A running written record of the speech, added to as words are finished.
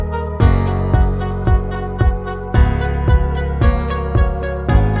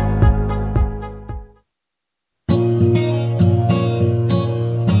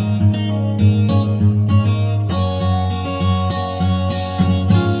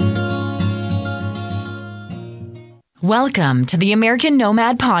Welcome to the American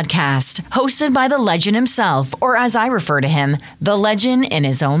Nomad Podcast, hosted by the legend himself, or as I refer to him, the legend in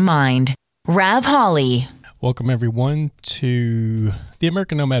his own mind, Rav Holly. Welcome, everyone, to the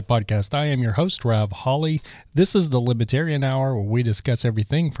American Nomad Podcast. I am your host, Rav Holly. This is the Libertarian Hour, where we discuss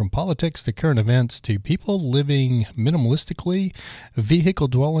everything from politics to current events to people living minimalistically, vehicle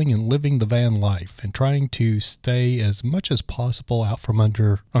dwelling, and living the van life, and trying to stay as much as possible out from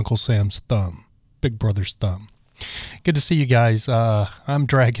under Uncle Sam's thumb, Big Brother's thumb. Good to see you guys. I'm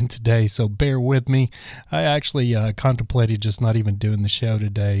dragging today, so bear with me. I actually contemplated just not even doing the show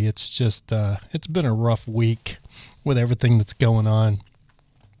today. It's just, it's been a rough week with everything that's going on.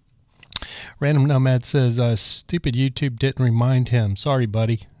 Random Nomad says, stupid YouTube didn't remind him. Sorry,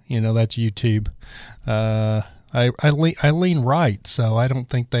 buddy. You know, that's YouTube. I lean right, so I don't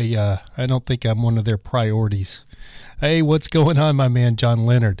think I'm one of their priorities. Hey, what's going on, my man, John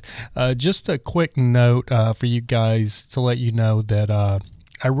Leonard? Just a quick note for you guys to let you know that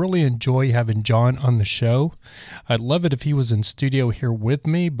I really enjoy having John on the show. I'd love it if he was in studio here with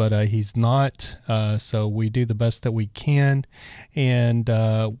me, but he's not, so we do the best that we can. And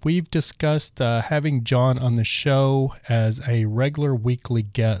we've discussed having John on the show as a regular weekly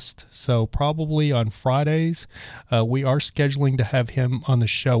guest. So probably on Fridays, we are scheduling to have him on the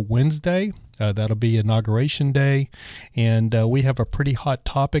show Wednesday. That'll be Inauguration Day, and we have a pretty hot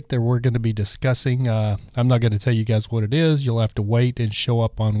topic that we're going to be discussing. I'm not going to tell you guys what it is. You'll have to wait and show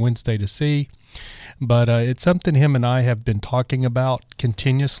up on Wednesday to see. But it's something him and I have been talking about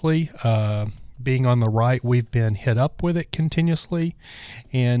continuously. Being on the right, we've been hit up with it continuously,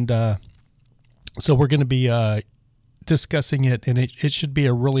 and so we're going to be discussing it, and it should be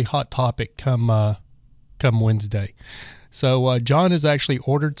a really hot topic come Wednesday. So John has actually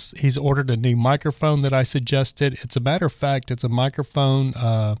ordered a new microphone that I suggested. It's a matter of fact, it's a microphone.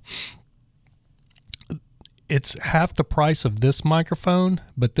 It's half the price of this microphone,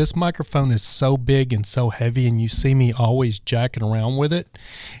 but this microphone is so big and so heavy, and you see me always jacking around with it.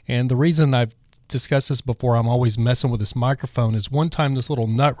 And the reason I've discussed this before, I'm always messing with this microphone, is one time this little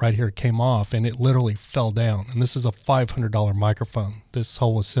nut right here came off and it literally fell down. And this is a $500 microphone, this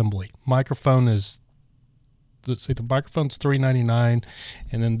whole assembly. Microphone is, let's see, the microphone's $399,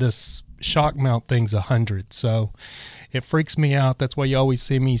 and then this shock mount thing's $100. So it freaks me out. That's why you always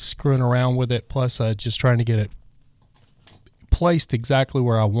see me screwing around with it. Plus, just trying to get it placed exactly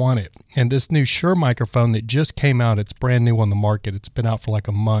where I want it. And this new Shure microphone that just came out, it's brand new on the market. It's been out for like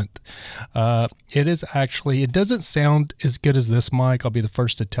a month. It doesn't sound as good as this mic. I'll be the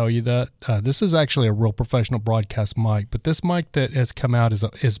first to tell you that. This is actually a real professional broadcast mic, but this mic that has come out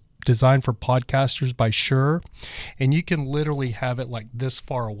is designed for podcasters by Shure, and you can literally have it like this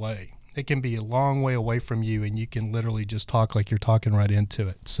far away. It can be a long way away from you, and you can literally just talk like you're talking right into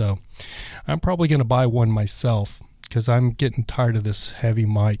it. So I'm probably going to buy one myself because I'm getting tired of this heavy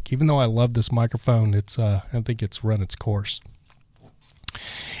mic. Even though I love this microphone, I think it's run its course.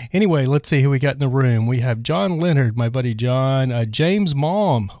 Anyway, let's see who we got in the room. We have John Leonard, my buddy John. James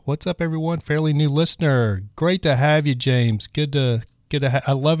Malm. What's up, everyone? Fairly new listener. Great to have you, James.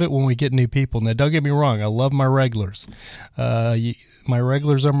 I love it when we get new people. Now, don't get me wrong. I love my regulars. My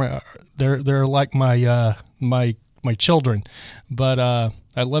regulars are they're like my children. But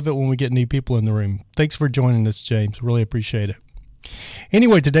I love it when we get new people in the room. Thanks for joining us, James. Really appreciate it.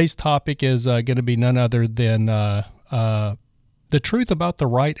 Anyway, today's topic is going to be none other than the truth about the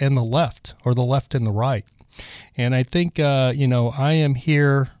right and the left, or the left and the right. And I think I am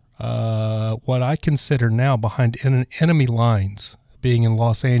here what I consider now behind enemy lines, being in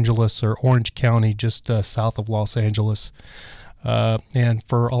Los Angeles or Orange County, just south of Los Angeles. And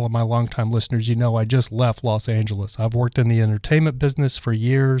for all of my longtime listeners, I just left Los Angeles. I've worked in the entertainment business for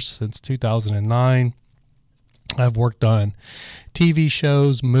years, since 2009. I've worked on TV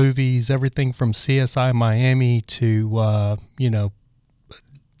shows, movies, everything from CSI Miami to,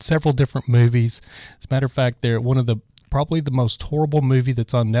 several different movies. As a matter of fact, they're probably the most horrible movie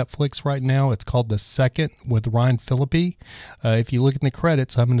that's on Netflix right now. It's called The Second with Ryan Phillippe. If you look in the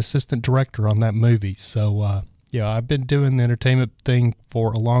credits, I'm an assistant director on that movie. So, I've been doing the entertainment thing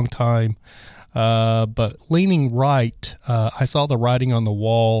for a long time. But leaning right, I saw the writing on the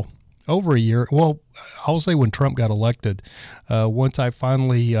wall over a year. Well, I'll say when Trump got elected. Once I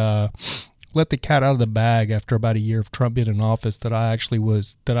finally let the cat out of the bag after about a year of Trump being in office, that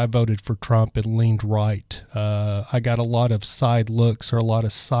I voted for Trump and leaned right. I got a lot of side looks or a lot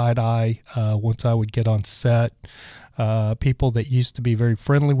of side eye once I would get on set. people that used to be very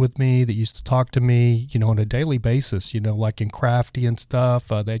friendly with me, that used to talk to me, on a daily basis, like in Crafty and stuff.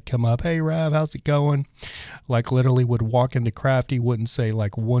 They'd come up, "Hey, Rav, how's it going?" Like literally would walk into Crafty, wouldn't say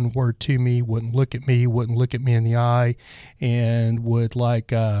like one word to me, wouldn't look at me in the eye, and would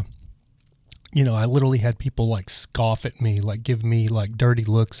like, I literally had people like scoff at me, like give me like dirty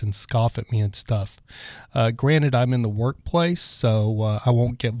looks and scoff at me and stuff. Granted, I'm in the workplace, so I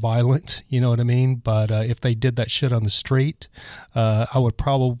won't get violent, you know what I mean? But if they did that shit on the street, I would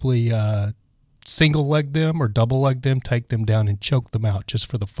probably single leg them or double leg them, take them down and choke them out just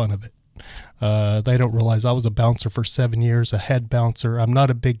for the fun of it. They don't realize I was a bouncer for 7 years, a head bouncer. I'm not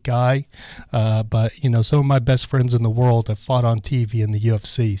a big guy, but some of my best friends in the world have fought on TV in the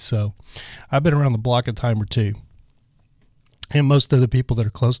UFC, so I've been around the block a time or two. And most of the people that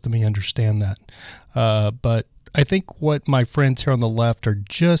are close to me understand that. But I think what my friends here on the left are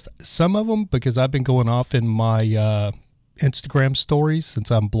just some of them, because I've been going off in my Instagram stories since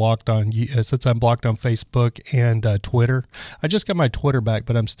I'm blocked on Facebook and Twitter. I just got my Twitter back,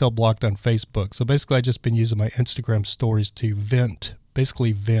 but I'm still blocked on Facebook. So basically, I've just been using my Instagram stories to vent.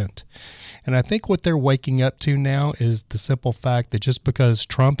 And I think what they're waking up to now is the simple fact that just because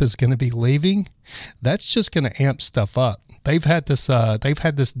Trump is going to be leaving, that's just going to amp stuff up. They've had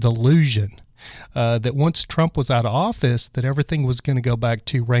this delusion that once Trump was out of office, that everything was going to go back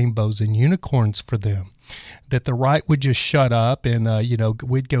to rainbows and unicorns for them. That the right would just shut up and,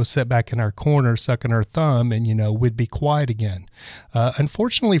 we'd go sit back in our corner, sucking our thumb, and, we'd be quiet again.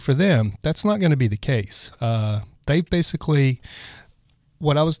 Unfortunately for them, that's not going to be the case. They've basically,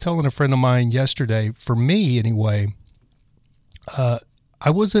 what I was telling a friend of mine yesterday, for me anyway, I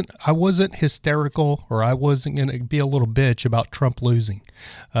wasn't hysterical, or I wasn't going to be a little bitch about Trump losing.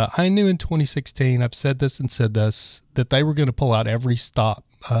 I knew in 2016, I've said this, that they were going to pull out every stop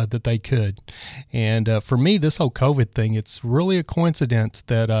that they could. And for me, this whole COVID thing, it's really a coincidence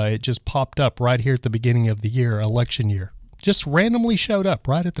that it just popped up right here at the beginning of the year, election year. Just randomly showed up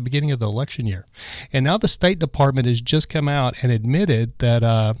right at the beginning of the election year. And now the State Department has just come out and admitted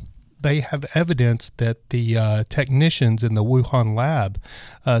that they have evidence that the technicians in the Wuhan lab,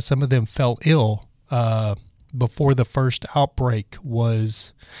 some of them fell ill before the first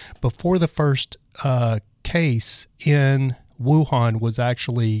case in Wuhan was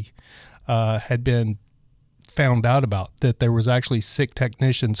actually had been found out about, that there was actually sick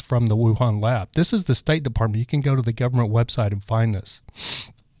technicians from the Wuhan lab. This is the State Department. You can go to the government website and find this.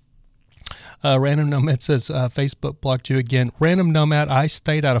 Random Nomad says, Facebook blocked you again. Random Nomad, I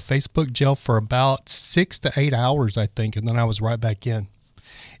stayed out of Facebook jail for about 6 to 8 hours, I think, and then I was right back in.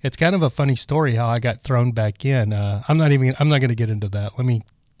 It's kind of a funny story how I got thrown back in. I'm not going to get into that. Let me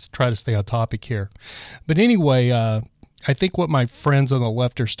try to stay on topic here. But anyway, I think what my friends on the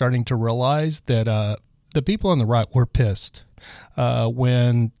left are starting to realize that the people on the right were pissed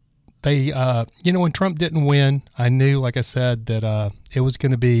when they, when Trump didn't win. I knew, like I said, that it was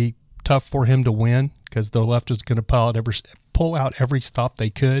going to be tough for him to win because the left was going to pull out every stop they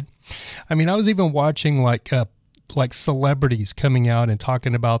could. I mean, I was even watching like celebrities coming out and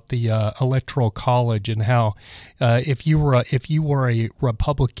talking about the Electoral College and how if you were a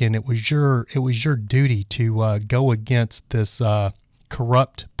Republican, it was your duty to go against this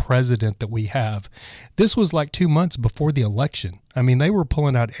corrupt president that we have. This was like 2 months before the election. I mean, they were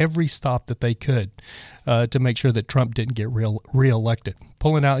pulling out every stop that they could to make sure that Trump didn't get reelected.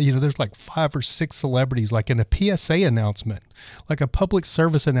 Pulling out, there's like 5 or 6 celebrities, like in a PSA announcement, like a public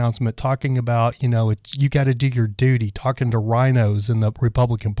service announcement, talking about, you got to do your duty, talking to rhinos in the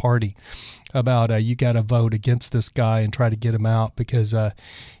Republican Party about you got to vote against this guy and try to get him out because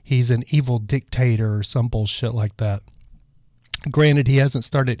he's an evil dictator or some bullshit like that. Granted,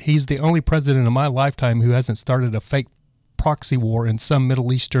 he's the only president in my lifetime who hasn't started a fake proxy war in some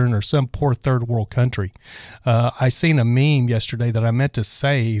Middle Eastern or some poor third world country. I seen a meme yesterday that I meant to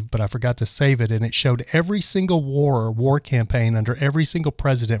save, but I forgot to save it, and it showed every single war campaign under every single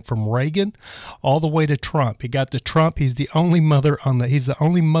president from Reagan all the way to Trump. He got to Trump. He's the only mother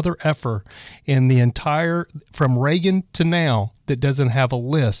effer in the entire, from Reagan to now, that doesn't have a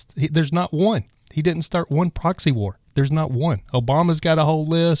list. There's not one. He didn't start one proxy war. There's not one. Obama's got a whole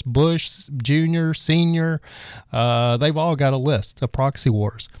list. Bush, Jr., Senior, they've all got a list of proxy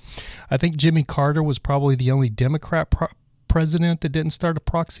wars. I think Jimmy Carter was probably the only Democrat president that didn't start a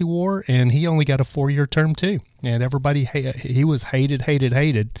proxy war, and he only got a 4-year term too. And everybody, he was hated. He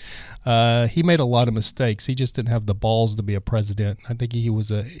made a lot of mistakes. He just didn't have the balls to be a president. I think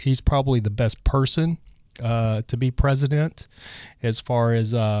he's probably the best person to be president as far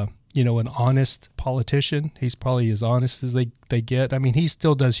as an honest politician. He's probably as honest as they get. I mean, he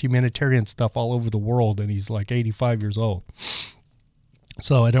still does humanitarian stuff all over the world, and he's like 85 years old.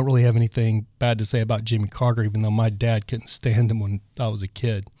 So I don't really have anything bad to say about Jimmy Carter, even though my dad couldn't stand him when I was a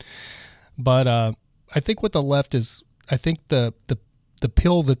kid. But I think what the left is, I think the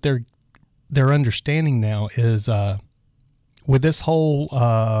pill that they're understanding now is with this whole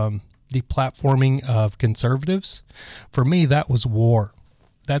deplatforming of conservatives. For me, that was war.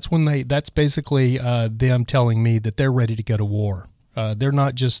 That's basically them telling me that they're ready to go to war. They're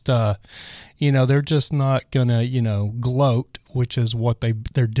not just, they're just not gonna, gloat, which is what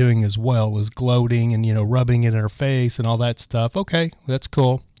they're doing as well, is gloating and, rubbing it in our face and all that stuff. Okay, that's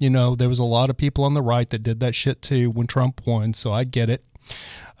cool. There was a lot of people on the right that did that shit too when Trump won, so I get it.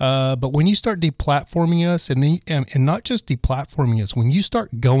 But when you start deplatforming us, and not just deplatforming us, when you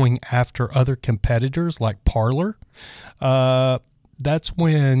start going after other competitors like Parler, that's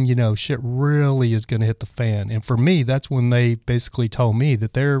when, shit really is going to hit the fan. And for me, that's when they basically told me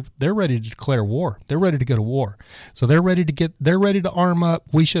that they're ready to declare war. They're ready to go to war. So they're ready to arm up.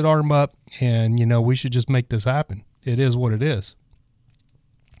 We should arm up, and, we should just make this happen. It is what it is.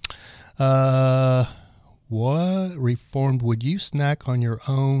 What reformed would you snack on your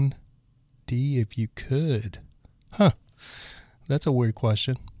own D if you could? Huh. That's a weird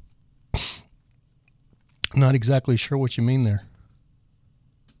question. Not exactly sure what you mean there.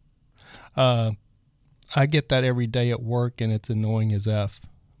 I get that every day at work, and it's annoying as F.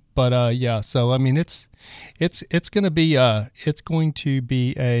 But yeah, so I mean, it's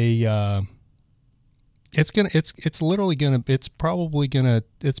probably gonna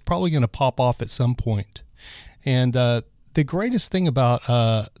pop off at some point. And the greatest thing about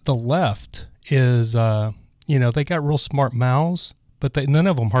the left is they got real smart mouths, but none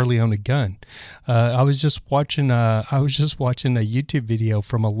of them hardly own a gun. I was just watching a YouTube video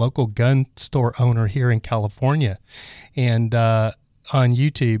from a local gun store owner here in California, and on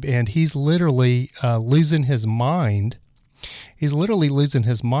YouTube, and he's literally losing his mind. He's literally losing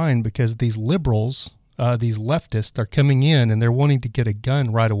his mind because these liberals, these leftists, are coming in and they're wanting to get a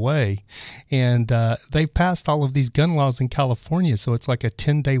gun right away, and they've passed all of these gun laws in California, so it's like a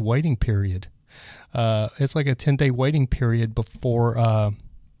 10-day waiting period. It's like a 10-day waiting period before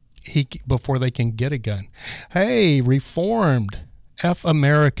they can get a gun. Hey, reformed, F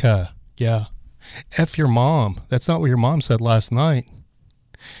America, yeah, F your mom. That's not what your mom said last night.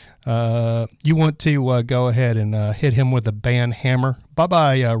 You want to go ahead and hit him with a ban hammer.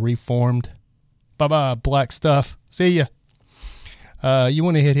 Bye-bye, reformed. Bye-bye, black stuff. See ya. You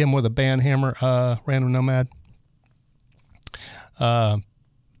want to hit him with a ban hammer, Random Nomad?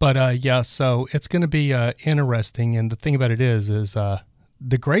 But yeah, so it's going to be interesting. And the thing about it is the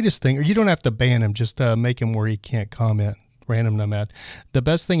greatest thing, or you don't have to ban him, just make him where he can't comment, Random Nomad. The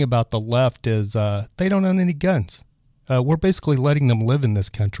best thing about the left is they don't own any guns. We're basically letting them live in this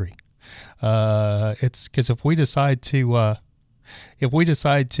country. It's because if we decide to,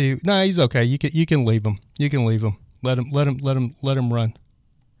 nah, he's okay. You can leave him. You can leave him. Let him run.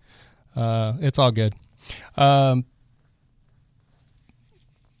 It's all good.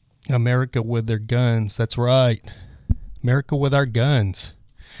 America with their guns. That's right. America with our guns.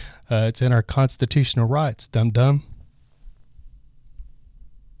 It's in our constitutional rights. Dum-dum.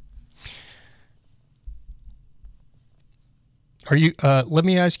 Are you, let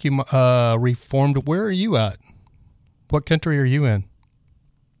me ask you, reformed, where are you at? What country are you in?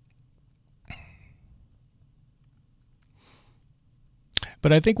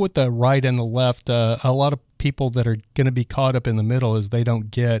 But I think with the right and the left, a lot of people that are going to be caught up in the middle is they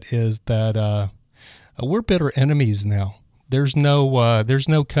don't get is that we're bitter enemies now. There's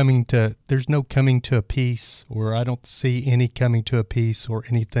no coming to a peace, or I don't see any coming to a peace or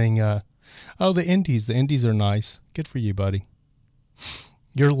anything. The Indies are nice. Good for you, buddy.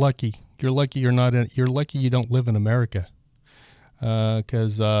 You're lucky. You're lucky you're lucky you don't live in America,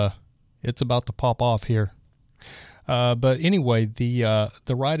 because it's about to pop off here. But anyway, the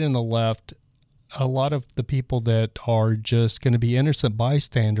right and the left, a lot of the people that are just going to be innocent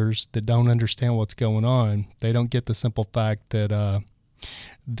bystanders that don't understand what's going on, they don't get the simple fact that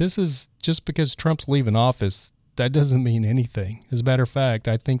this is just because Trump's leaving office, that doesn't mean anything. As a matter of fact,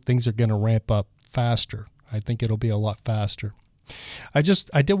 I think things are going to ramp up faster. I think it'll be a lot faster. I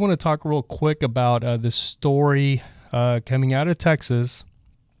did want to talk real quick about this story coming out of Texas.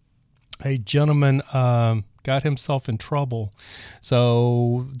 A gentleman got himself in trouble.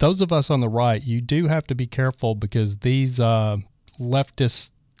 So those of us on the right, you do have to be careful, because these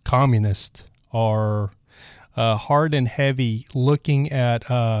leftist communists are hard and heavy looking at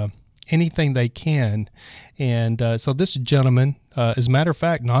anything they can. And so this gentleman, as a matter of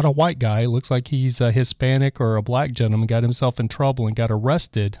fact, not a white guy, looks like he's a Hispanic or a black gentleman, got himself in trouble and got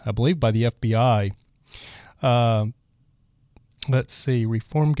arrested, I believe, by the FBI. Let's see.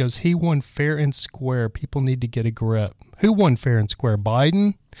 Reform goes, he won fair and square. People need to get a grip. Who won fair and square?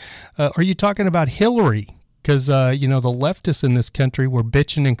 Biden? Are you talking about Hillary? Because, the leftists in this country were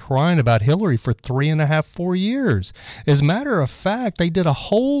bitching and crying about Hillary for 4 years. As a matter of fact, they did a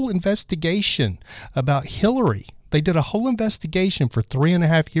whole investigation about Hillary. They did a whole investigation for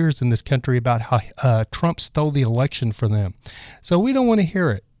 3.5 years in this country about how Trump stole the election for them. So we don't want to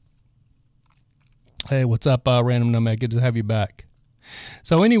hear it. Hey, what's up, Random Nomad? Good to have you back.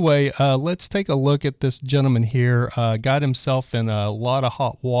 So anyway, let's take a look at this gentleman here. Got himself in a lot of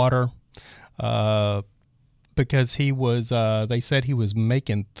hot water because he was, they said he was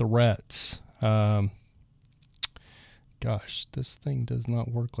making threats. Gosh, this thing does not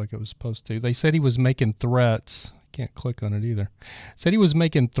work like it was supposed to. They said he was making threats. I can't click on it either. Said he was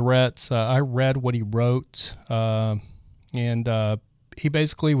making threats. I read what he wrote, and he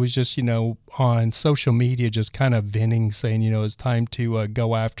basically was just, on social media, just kind of venting, saying, it's time to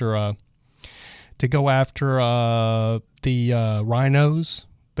go after the rhinos.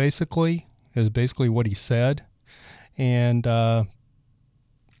 Basically, is basically what he said. And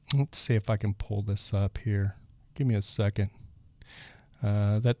let's see if I can pull this up here. Give me a second.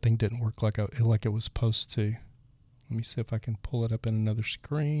 That thing didn't work like it was supposed to. Let me see if I can pull it up in another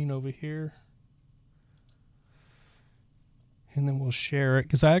screen over here. And then we'll share it,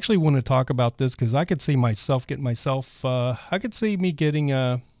 because I actually want to talk about this, because I could see myself getting I could see me getting,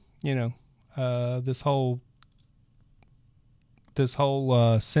 this whole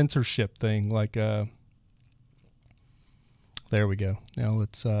censorship thing. Like, there we go. Now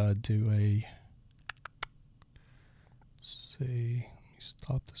let's do a, let's see, let me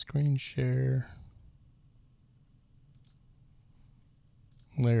stop the screen share.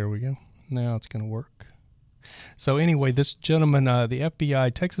 There we go. Now it's going to work. So anyway, this gentleman, the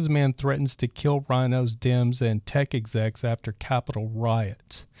FBI, Texas man threatens to kill rhinos, Dems, and tech execs after Capitol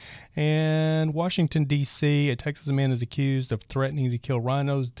riot. And Washington, D.C., a Texas man is accused of threatening to kill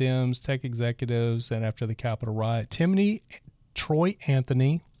rhinos, Dems, tech executives, and after the Capitol riot. Troy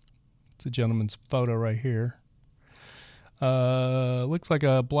Anthony, it's a gentleman's photo right here. Looks like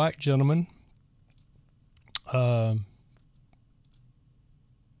a black gentleman.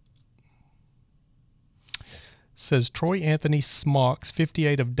 Says Troy Anthony Smocks,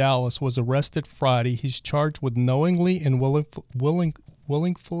 58 of Dallas, was arrested Friday. He's charged with knowingly and willingly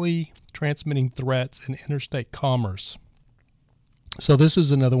transmitting threats in interstate commerce. So this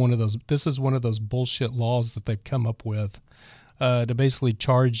is another one of those. This is one of those bullshit laws that they've come up with to basically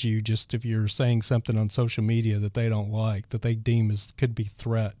charge you just if you're saying something on social media that they don't like, that they deem could be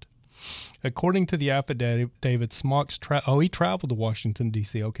threat. According to the affidavit, Smocks he traveled to Washington,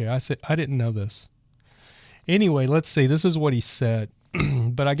 D.C. Okay, I didn't know this. Anyway, let's see. This is what he said.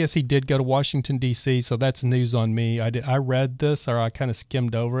 But I guess he did go to Washington, D.C., so that's news on me. I read this, or I kind of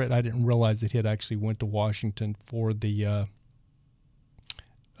skimmed over it. I didn't realize that he had actually went to Washington for the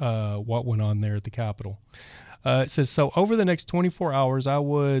what went on there at the Capitol. It says, so over the next 24 hours, I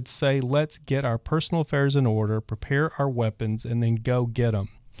would say let's get our personal affairs in order, prepare our weapons, and then go get them.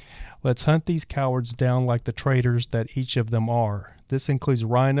 Let's hunt these cowards down like the traitors that each of them are. This includes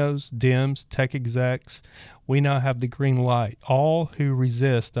rhinos, Dems, tech execs. We now have the green light. All who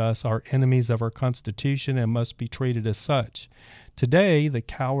resist us are enemies of our Constitution and must be treated as such. Today, the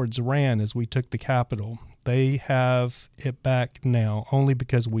cowards ran as we took the Capitol. They have it back now only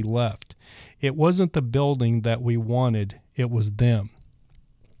because we left. It wasn't the building that we wanted. It was them.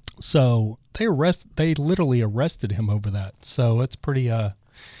 So they literally arrested him over that. So it's pretty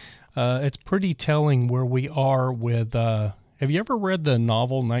telling where we are with. Have you ever read the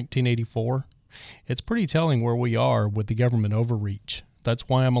novel 1984? It's pretty telling where we are with the government overreach. That's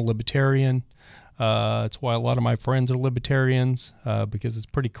why I'm a libertarian. That's why a lot of my friends are libertarians, because it's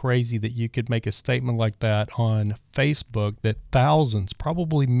pretty crazy that you could make a statement like that on Facebook that thousands,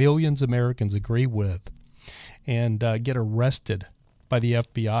 probably millions of Americans agree with, and get arrested by the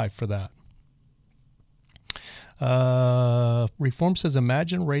FBI for that. Reform says,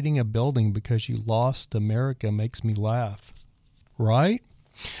 imagine raiding a building because you lost. America makes me laugh. Right?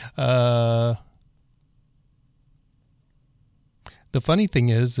 The funny thing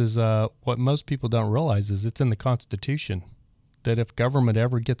is what most people don't realize is it's in the Constitution that if government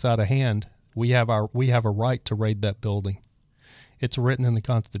ever gets out of hand, we have a right to raid that building. It's written in the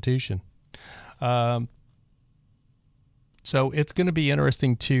Constitution. So it's going to be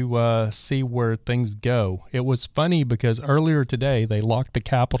interesting to see where things go. It was funny because earlier today they locked the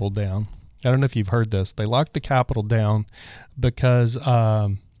Capitol down. I don't know if you've heard this. They locked the Capitol down because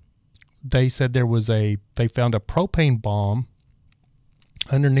they said they found a propane bomb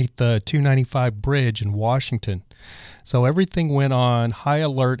underneath the 295 bridge in Washington. So everything went on high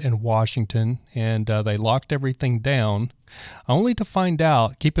alert in Washington, and they locked everything down, only to find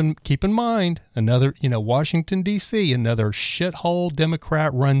out, keep in mind, another, Washington, D.C., another shithole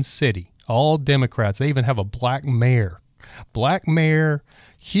Democrat-run city. All Democrats. They even have a black mayor. Black mayor,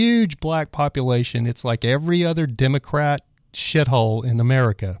 huge black population. It's like every other Democrat shithole in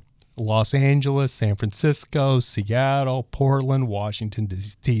America. Los Angeles, San Francisco, Seattle, Portland, Washington,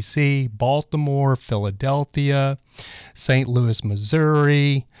 D.C., Baltimore, Philadelphia, St. Louis,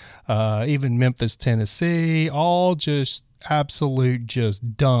 Missouri, even Memphis, Tennessee, all just absolute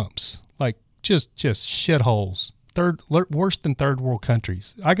just dumps, like just shitholes. Worse than third world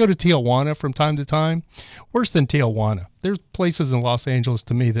countries. I go to Tijuana from time to time. Worse than Tijuana. There's places in Los Angeles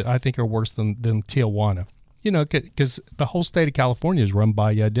to me that I think are worse than Tijuana. Because the whole state of California is run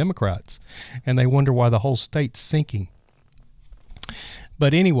by Democrats, and they wonder why the whole state's sinking.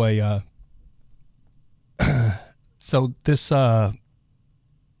 But anyway, so this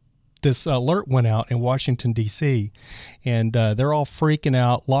alert went out in Washington, D.C., and they're all freaking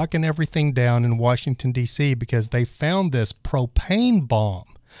out, locking everything down in Washington, D.C., because they found this propane bomb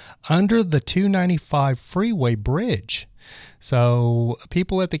under the 295 freeway bridge. So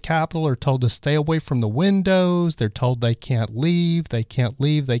people at the Capitol are told to stay away from the windows. They're told they can't leave. They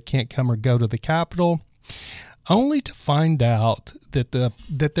can't come or go to the Capitol, only to find out that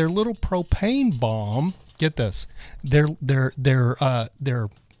their little propane bomb, get this, their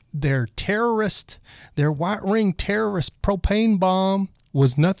white ring terrorist propane bomb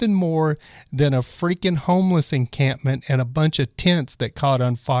was nothing more than a freaking homeless encampment and a bunch of tents that caught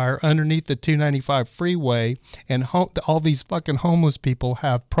on fire underneath the 295 freeway, and all these fucking homeless people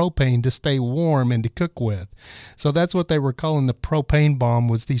have propane to stay warm and to cook with. So that's what they were calling the propane bomb,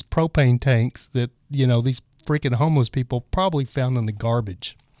 was these propane tanks that, these freaking homeless people probably found in the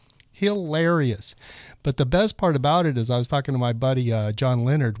garbage. Hilarious. But the best part about it is I was talking to my buddy John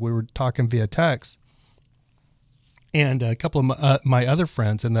Leonard. We were talking via text, and a couple of my other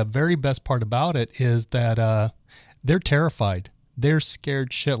friends, and the very best part about it is that they're terrified. They're scared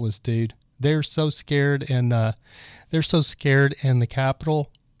shitless, dude. They're so scared, and they're so scared in the Capitol.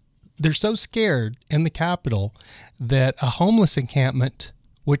 They're so scared in the Capitol that a homeless encampment,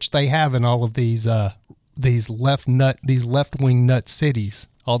 which they have in all of these left-wing nut cities,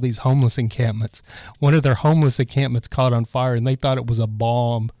 all these homeless encampments. One of their homeless encampments caught on fire, and they thought it was a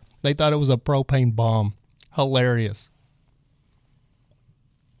bomb. They thought it was a propane bomb. Hilarious.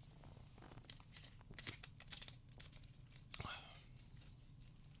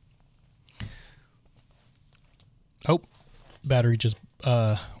 Oh, battery just,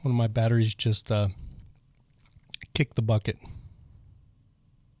 one of my batteries just kicked the bucket.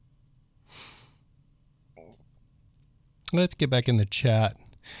 Let's get back in the chat.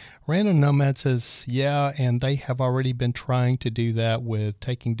 Random Nomad says, yeah, and they have already been trying to do that with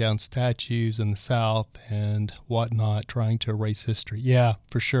taking down statues in the South and whatnot, trying to erase history. Yeah,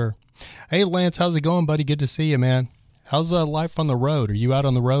 for sure. Hey, Lance, how's it going, buddy? Good to see you, man. How's life on the road? Are you out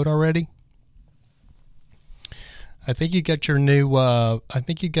on the road already? I think you got your new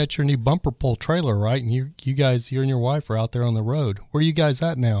bumper pull trailer, right? And you and your wife are out there on the road. Where are you guys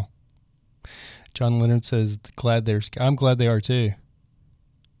at now? John Leonard says, I'm glad they are too.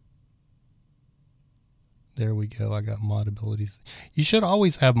 There we go. I got mod abilities. You should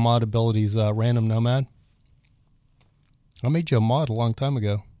always have mod abilities, Random Nomad. I made you a mod a long time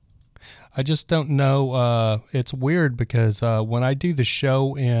ago. I just don't know. It's weird because when I do the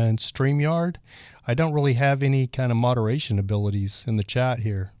show in StreamYard, I don't really have any kind of moderation abilities in the chat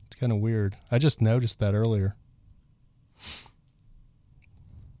here. It's kind of weird. I just noticed that earlier.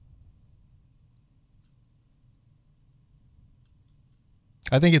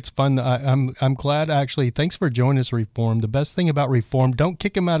 I think it's fun. I'm glad, actually. Thanks for joining us, Reform. The best thing about Reform, don't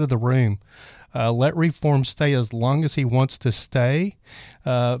kick him out of the room. Let Reform stay as long as he wants to stay,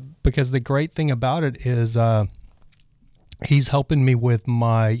 because the great thing about it is he's helping me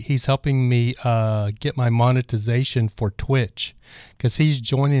get my monetization for Twitch, because he's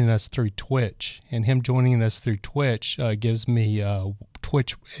joining us through Twitch, and him joining us through Twitch gives me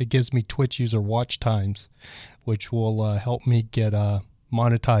Twitch user watch times, which will help me get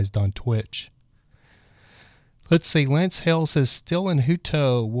monetized on Twitch. Let's see. Lance Hale says, still in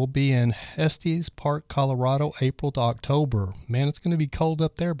Hutto. We'll be in Estes Park, Colorado, April to October. Man, it's going to be cold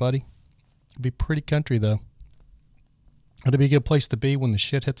up there, buddy. It'll be pretty country, though. It'll be a good place to be when the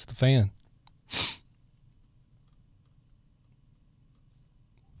shit hits the fan.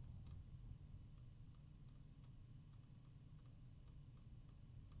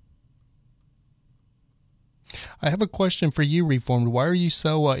 I have a question for you, Reformed. Why are you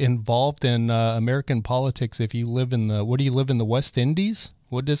so involved in American politics if you live in the, what do you live in the West Indies?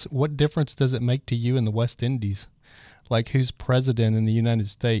 What difference does it make to you in the West Indies? Like who's president in the United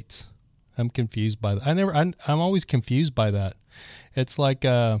States? I'm confused by that. I'm always confused by that. It's like,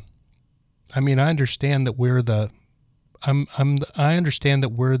 I understand that we're the, I understand that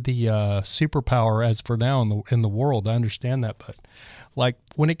we're the superpower as for now in the world. I understand that, but like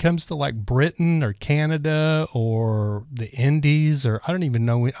when it comes to like Britain or Canada or the Indies, or I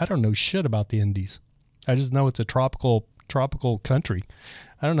don't know shit about the Indies. I just know it's a tropical country.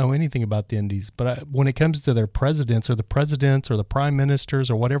 I don't know anything about the Indies, but when it comes to their presidents or the prime ministers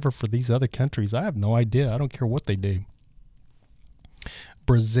or whatever for these other countries, I have no idea. I don't care what they do.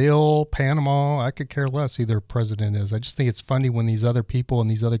 Brazil, Panama, I could care less who their president is. I just think it's funny when these other people in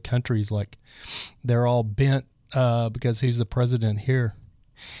these other countries, like they're all bent because who's the president here?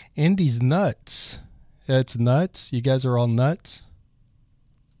 Indy's nuts. It's nuts. You guys are all nuts.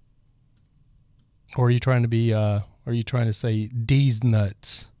 Or are you trying to be, are you trying to say D's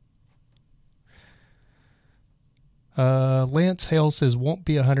nuts? Lance Hale says won't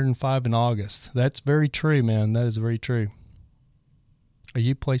be 105 in August. That's very true, man. That is very true.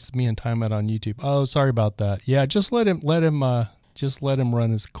 You placed me in timeout on YouTube. Oh, sorry about that. Yeah, just let him run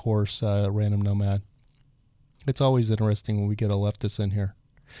his course, Random Nomad. It's always interesting when we get a leftist in here.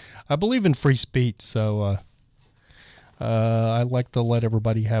 I believe in free speech, so I like to let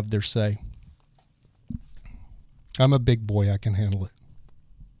everybody have their say. I'm a big boy. I can handle it.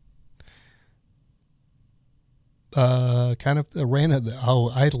 I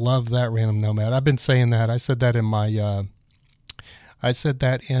love that Random Nomad. I've been saying that. I said that in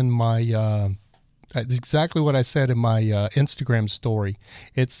my exactly what I said in my Instagram story.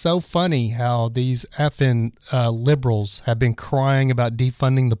 It's so funny how these effing liberals have been crying about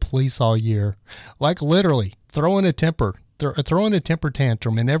defunding the police all year. Like literally throwing a temper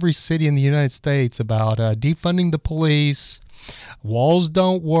tantrum in every city in the United States about defunding the police. Walls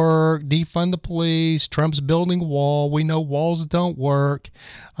don't work. Defund the police. Trump's building a wall. We know walls don't work.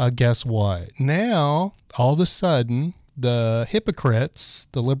 Guess what? Now, all of a sudden, the hypocrites,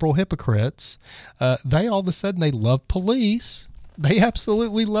 the liberal hypocrites, they all of a sudden, they love police. They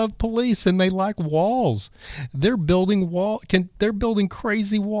absolutely love police, and they like walls. They're building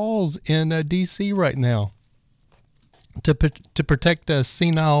crazy walls in D.C. right now to protect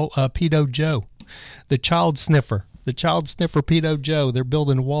senile pedo Joe, the child sniffer pedo Joe. They're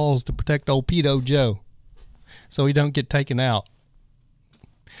building walls to protect old pedo Joe so he don't get taken out.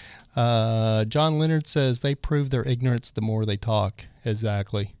 John Leonard says they prove their ignorance the more they talk.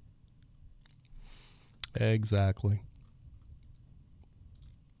 Exactly.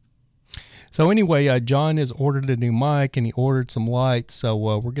 So anyway, John has ordered a new mic and he ordered some lights. So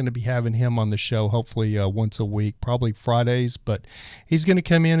we're going to be having him on the show hopefully once a week, probably Fridays. But he's going to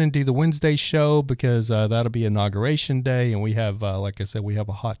come in and do the Wednesday show because that'll be Inauguration Day. And we have, like I said, we have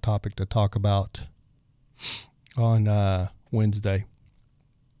a hot topic to talk about on Wednesday.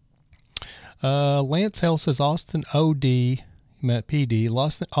 Lance Hale says Austin OD, met PD.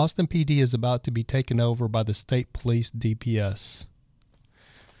 Austin PD is about to be taken over by the state police DPS.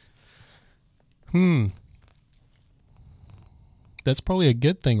 That's probably a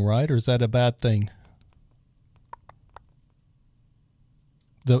good thing, right? Or is that a bad thing?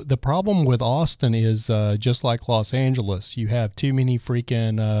 The problem with Austin is just like Los Angeles. You have too many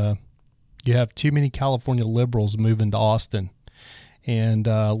California liberals moving to Austin. And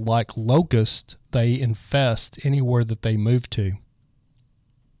like locusts, they infest anywhere that they move to.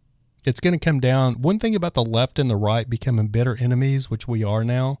 It's going to come down. One thing about the left and the right becoming bitter enemies, which we are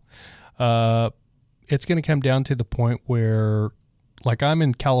now, it's going to come down to the point where, like I'm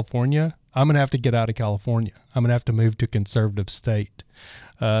in California, I'm going to have to get out of California. I'm going to have to move to a conservative state.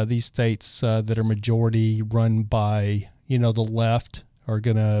 These states that are majority run by, the left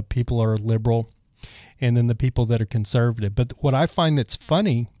people are liberal. And then the people that are conservative. But what I find that's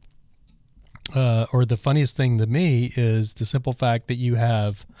funny, or the funniest thing to me, is the simple fact that you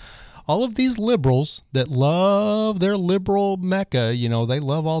have all of these liberals that love their liberal mecca. They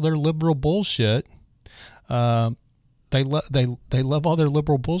love all their liberal bullshit. They love all their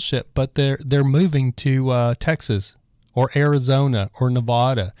liberal bullshit, but they're moving to Texas or Arizona or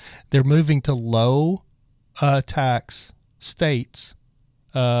Nevada. They're moving to low tax states.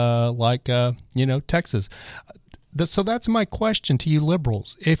 Texas. So that's my question to you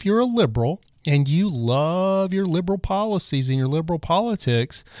liberals. If you're a liberal and you love your liberal policies and your liberal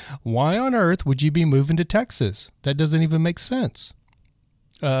politics, why on earth would you be moving to Texas? That doesn't even make sense.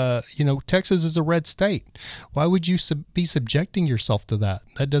 Texas is a red state. Why would you be subjecting yourself to that?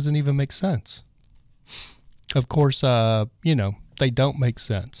 That doesn't even make sense. Of course, they don't make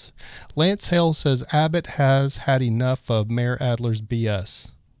sense. Lance Hale says Abbott has had enough of Mayor Adler's BS.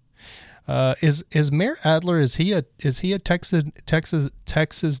 Is Mayor Adler, is he a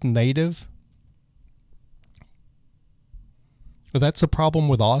Texas native? Well, that's a problem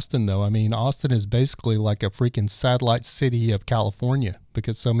with Austin, though. I mean, Austin is basically like a freaking satellite city of California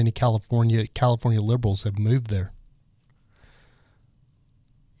because so many California liberals have moved there.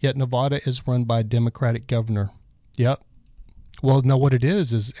 Yet Nevada is run by a Democratic governor. Yep. Well, no, what it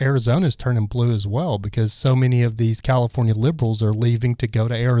is Arizona's turning blue as well because so many of these California liberals are leaving to go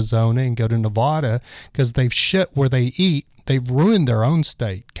to Arizona and go to Nevada because they've shit where they eat. They've ruined their own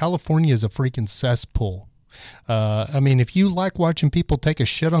state. California is a freaking cesspool. If you like watching people take a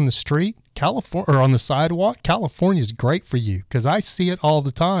shit on the street, or on the sidewalk, California is great for you because I see it all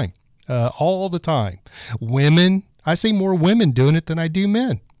the time. Women, I see more women doing it than I do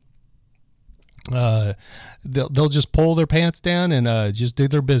men. They'll just pull their pants down and just do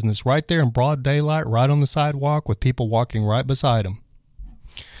their business right there in broad daylight, right on the sidewalk with people walking right beside them.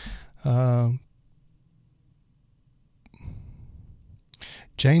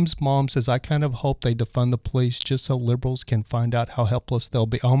 James' mom says, I kind of hope they defund the police just so liberals can find out how helpless they'll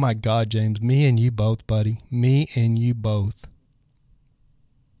be. Oh my God, James, me and you both, buddy. Me and you both.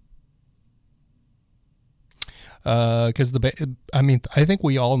 Because I think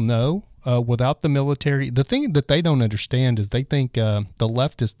we all know without the military, the thing that they don't understand is they think the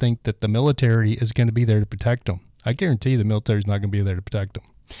leftists think that the military is going to be there to protect them. I guarantee the military is not going to be there to protect them.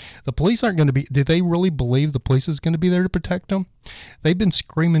 The police aren't going to be. Do they really believe the police is going to be there to protect them? They've been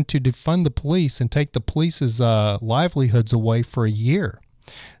screaming to defund the police and take the police's livelihoods away for a year.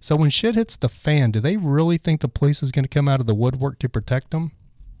 So when shit hits the fan, do they really think the police is going to come out of the woodwork to protect them?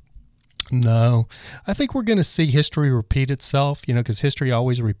 No. I think we're going to see history repeat itself, because history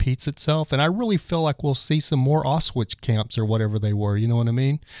always repeats itself. And I really feel like we'll see some more Auschwitz camps or whatever they were, you know what I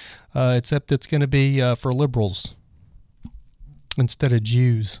mean? Except it's going to be for liberals instead of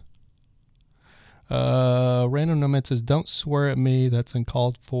Jews. Random Nomad says, don't swear at me. That's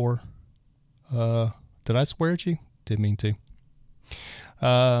uncalled for. Did I swear at you? Didn't mean to.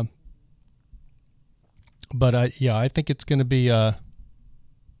 But I think it's going to be...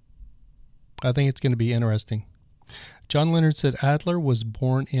 I think it's going to be interesting. John Leonard said Adler was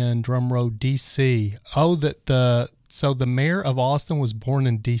born in drumroll D.C. Oh, so the mayor of Austin was born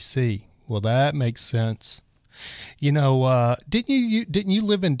in D.C. Well, that makes sense. Didn't you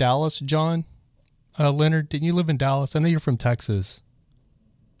live in Dallas, John? Leonard, didn't you live in Dallas? I know you're from Texas.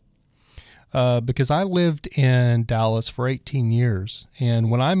 Because I lived in Dallas for 18 years. And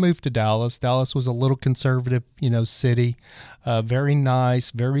when I moved to Dallas was a little conservative, city. Very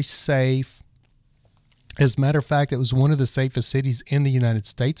nice, very safe. As a matter of fact, it was one of the safest cities in the United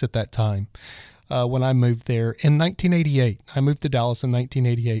States at that time when I moved there in 1988. I moved to Dallas in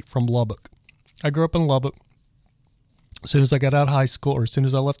 1988 from Lubbock. I grew up in Lubbock. As soon as I got out of high school, or as soon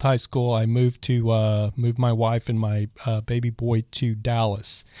as I left high school, I moved my wife and my baby boy to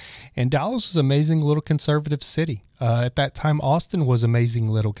Dallas. And Dallas was an amazing little conservative city. At that time, Austin was an amazing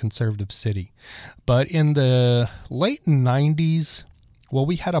little conservative city. But in the late 90s,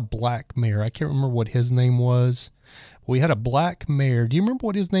 we had a black mayor. I can't remember what his name was. We had a black mayor. Do you remember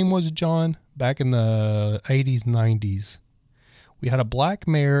what his name was, John? Back in the 80s, 90s. We had a black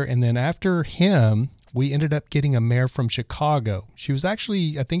mayor, and then after him, we ended up getting a mayor from Chicago.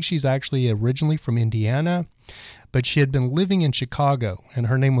 I think she's actually originally from Indiana, but she had been living in Chicago, and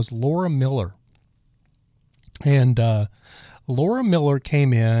her name was Laura Miller. And Laura Miller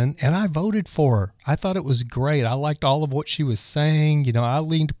came in, and I voted for her. I thought it was great. I liked all of what she was saying. I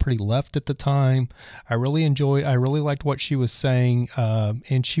leaned pretty left at the time. I really liked what she was saying.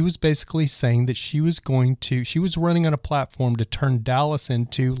 And she was basically saying that she was running on a platform to turn Dallas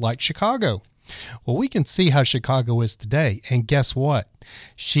into like Chicago. Well, we can see how Chicago is today. And guess what?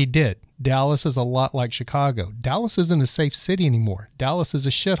 She did. Dallas is a lot like Chicago. Dallas isn't a safe city anymore. Dallas is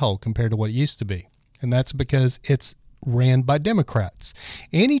a shithole compared to what it used to be. And that's because it's ran by Democrats.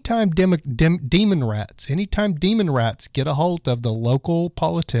 Anytime demon rats get a hold of the local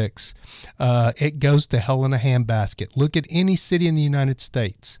politics, it goes to hell in a handbasket. Look at any city in the United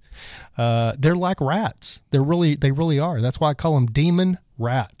States. They're like rats. They really are. That's why I call them demon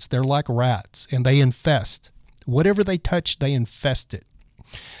rats. They're like rats, and they infest. Whatever they touch, they infest it.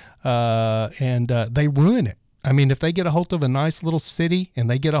 And they ruin it. I mean, if they get a hold of a nice little city and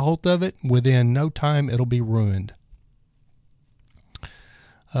they get a hold of it, within no time, it'll be ruined.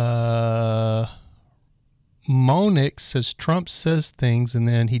 Monix says Trump says things and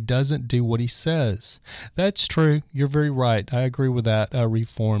then he doesn't do what he says. That's true. You're very right. I agree with that,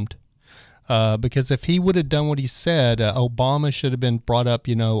 Reformed. Because if he would have done what he said, Obama should have been brought up,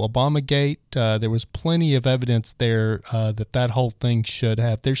 Obamagate. There was plenty of evidence there that whole thing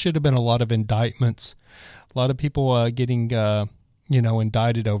there should have been a lot of indictments, a lot of people getting,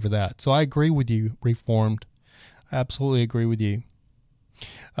 indicted over that. So I agree with you, Reformed. I absolutely agree with you.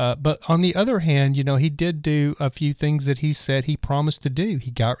 But on the other hand, he did do a few things that he said he promised to do.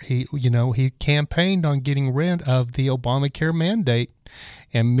 He campaigned on getting rid of the Obamacare mandate,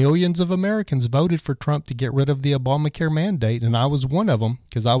 and millions of Americans voted for Trump to get rid of the Obamacare mandate. And I was one of them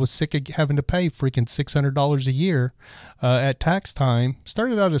because I was sick of having to pay freaking $600 a year at tax time.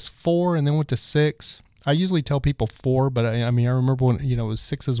 Started out as $4 and then went to $6. I usually tell people $4, but I remember when, it was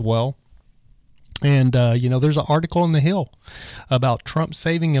 $6 as well. And, there's an article in The Hill about Trump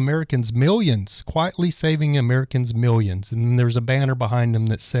saving Americans millions, quietly saving Americans millions. And then there's a banner behind him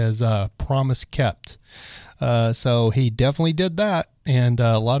that says, promise kept. So he definitely did that. And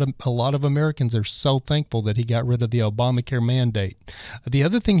a lot of Americans are so thankful that he got rid of the Obamacare mandate. The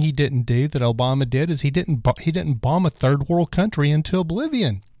other thing he didn't do that Obama did is he didn't bomb a third world country into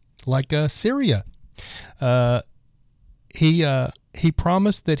oblivion like Syria. He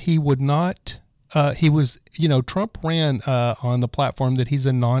promised that he would not. Trump ran on the platform that he's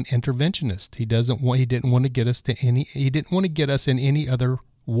a non-interventionist. He didn't want to get us in any other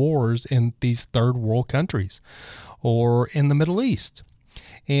wars in these third world countries or in the Middle East.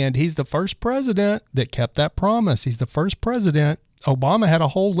 And he's the first president that kept that promise. He's the first president. Obama had a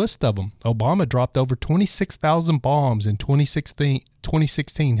whole list of them. Obama dropped over 26,000 bombs in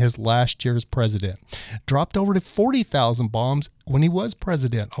 2016, his last year as president. Dropped over to 40,000 bombs when he was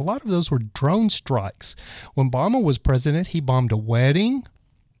president. A lot of those were drone strikes. When Obama was president, he bombed a wedding.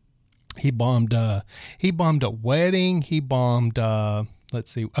 He bombed a wedding. He bombed a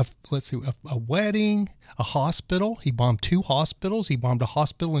wedding, a hospital. He bombed 2 hospitals. He bombed a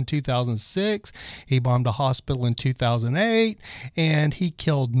hospital in 2006. He bombed a hospital in 2008. And he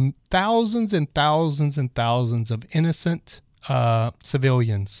killed thousands and thousands and thousands of innocent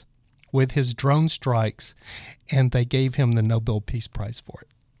civilians with his drone strikes. And they gave him the Nobel Peace Prize for it.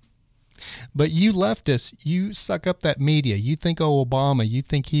 But you leftists, you suck up that media. You think, Obama, you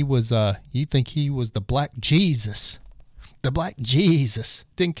think he was the Black Jesus. The Black Jesus.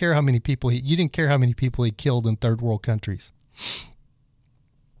 Didn't care how many people you didn't care how many people he killed in third world countries.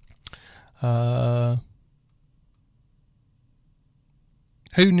 Who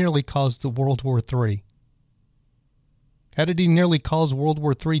nearly caused the World War III? How did he nearly cause World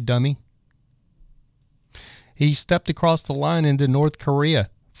War III, dummy? He stepped across the line into North Korea.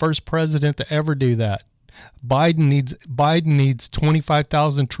 First president to ever do that. Biden needs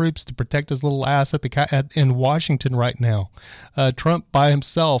 25,000 troops to protect his little ass in Washington right now. Trump by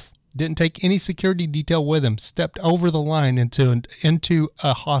himself didn't take any security detail with him. Stepped over the line into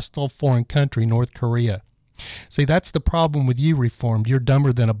a hostile foreign country, North Korea. See, that's the problem with you, Reformed. You're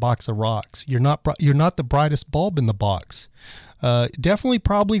dumber than a box of rocks. You're not the brightest bulb in the box. Definitely,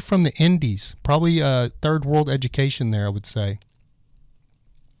 probably from the Indies. Probably third world education there, I would say.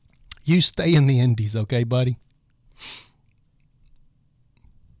 You stay in the Indies, okay, buddy?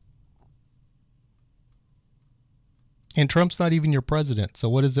 And Trump's not even your president, so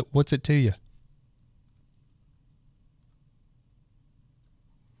what's it to you?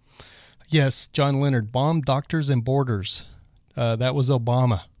 Yes, John Leonard, bombed doctors and borders. That was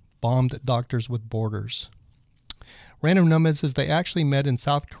Obama. Bombed doctors with borders. Random Nomad says they actually met in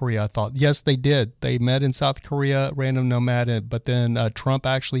South Korea, I thought. Yes, they did. They met in South Korea, Random Nomad, but then Trump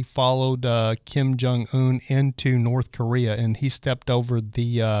actually followed Kim Jong-un into North Korea, and he stepped over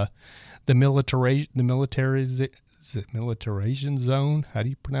the militarization zone. How do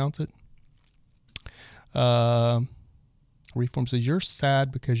you pronounce it? Reform says, you're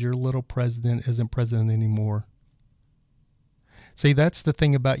sad because your little president isn't president anymore. See, that's the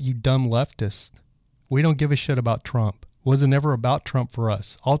thing about you dumb leftists. We don't give a shit about Trump. It wasn't ever about Trump for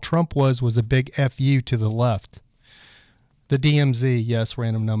us. All Trump was a big FU to the left. The DMZ, yes,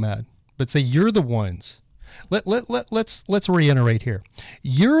 Random Nomad. But say you're the ones. Let's reiterate here.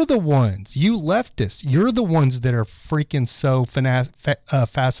 You're the ones, you leftists, you're the ones that are freaking so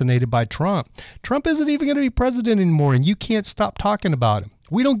fascinated by Trump. Trump isn't even going to be president anymore, and you can't stop talking about him.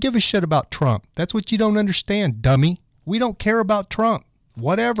 We don't give a shit about Trump. That's what you don't understand, dummy. We don't care about Trump.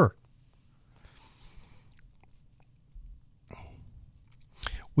 Whatever.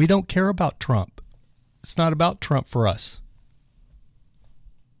 We don't care about Trump. It's not about Trump for us.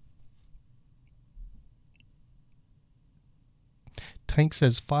 Tank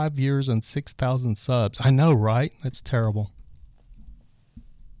says 5 years and 6,000 subs. I know, right? That's terrible.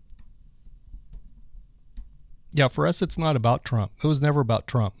 Yeah, for us, it's not about Trump. It was never about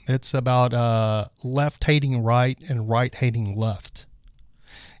Trump. It's about left hating right and right hating left.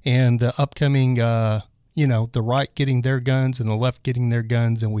 And the upcoming, the right getting their guns and the left getting their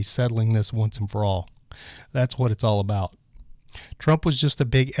guns, and we settling this once and for all. That's what it's all about. Trump was just a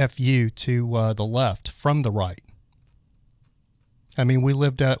big FU to the left from the right. I mean, we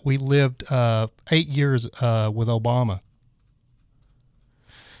lived 8 years with Obama.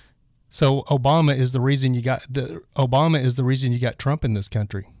 So Obama is the reason you got Trump in this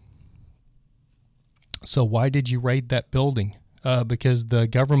country. So why did you raid that building? Because the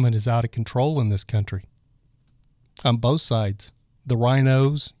government is out of control in this country. On both sides. The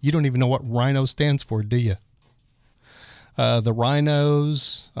rhinos, you don't even know what rhino stands for, do you? The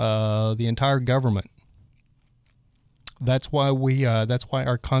rhinos, the entire government. That's why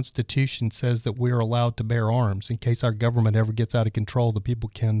our Constitution says that we're allowed to bear arms in case our government ever gets out of control. The people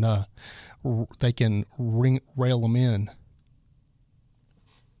can rail them in.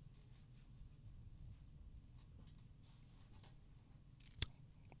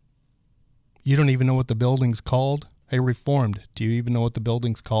 You don't even know what the building's called? Hey, Reformed, do you even know what the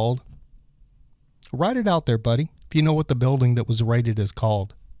building's called? Write it out there, buddy, if you know what the building that was raided is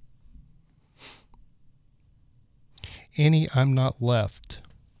called. Annie, I'm not left.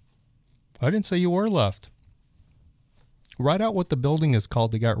 I didn't say you were left. Write out what the building is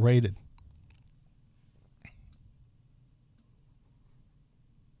called that got raided.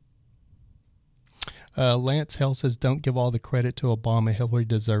 Lance Hell says, don't give all the credit to Obama. Hillary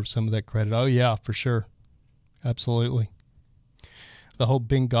deserves some of that credit. Oh, yeah, for sure. Absolutely. The whole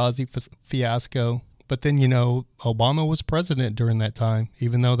Benghazi fiasco. But then, Obama was president during that time,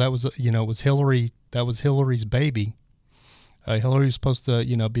 even though that was, it was Hillary. That was Hillary's baby. Hillary was supposed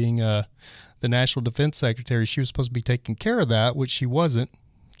to, being the National Defense Secretary, she was supposed to be taking care of that, which she wasn't.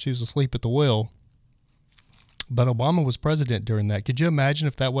 She was asleep at the wheel. But Obama was president during that. Could you imagine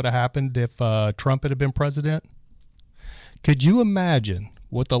if that would have happened if Trump had been president? Could you imagine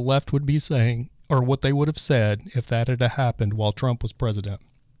what the left would be saying or what they would have said if that had happened while Trump was president?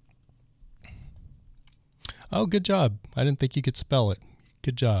 Oh, good job. I didn't think you could spell it.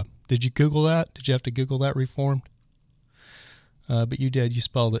 Good job. Did you Google that? Did you have to Google that, Reformed? But you did. You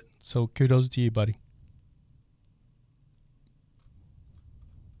spelled it. So kudos to you, buddy.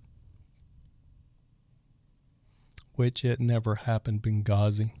 Which it never happened,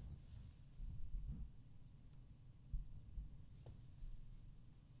 Benghazi.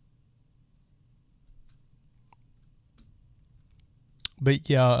 But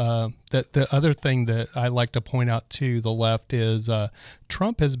yeah, the other thing that I like to point out to the left is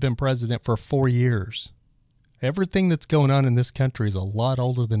Trump has been president for 4 years. Everything that's going on in this country is a lot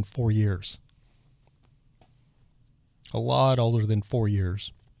older than 4 years. A lot older than 4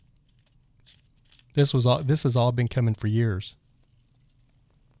 years. This has all been coming for years.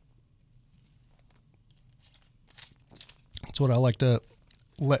 That's what I like to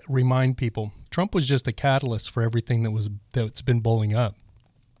remind people. Trump was just a catalyst for everything that's been blowing up.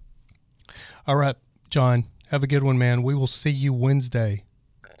 All right, John, have a good one, man. We will see you Wednesday.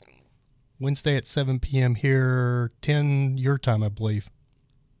 Wednesday at 7 p.m. here, 10 your time, I believe.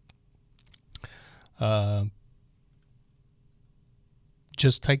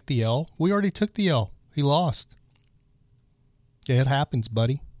 Just take the L. We already took the L. He lost. Yeah, it happens,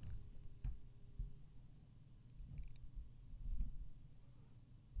 buddy.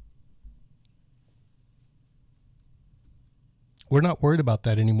 We're not worried about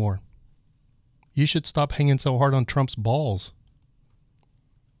that anymore. You should stop hanging so hard on Trump's balls.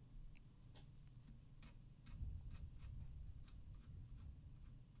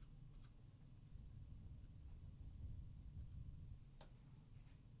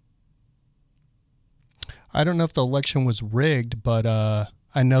 I don't know if the election was rigged, but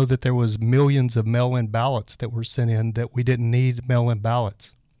I know that there was millions of mail-in ballots that were sent in that we didn't need mail-in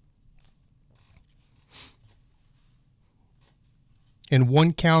ballots. In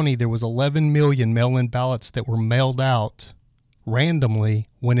one county, there was 11 million mail-in ballots that were mailed out randomly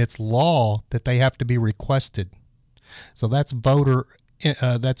when it's law that they have to be requested. So that's voter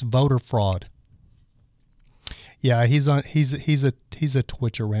fraud. Yeah, he's a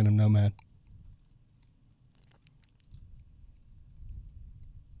Twitcher, Random Nomad.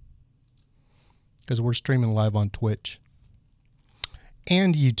 Because we're streaming live on Twitch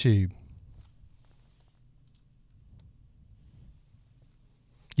and YouTube.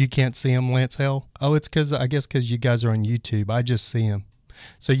 You can't see him, Lance Hale? Oh, it's because you guys are on YouTube. I just see him.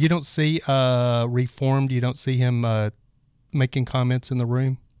 So you don't see Reformed? You don't see him making comments in the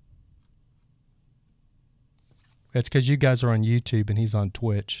room? It's because you guys are on YouTube and he's on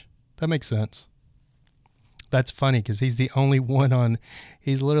Twitch. That makes sense. That's funny because he's literally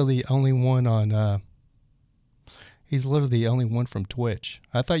the only one from Twitch.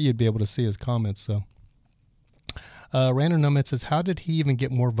 I thought you'd be able to see his comments, though. Random Nomad says, how did he even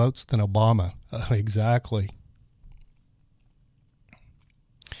get more votes than Obama? Exactly.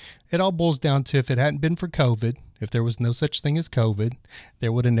 It all boils down to, if it hadn't been for COVID, if there was no such thing as COVID,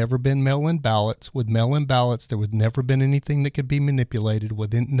 there would have never been mail-in ballots. With mail-in ballots, there would never been anything that could be manipulated.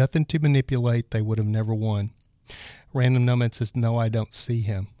 With nothing to manipulate, they would have never won. Random Nomad says, no, I don't see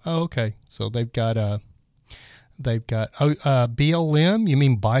him. Oh, okay. So they've got BLM. You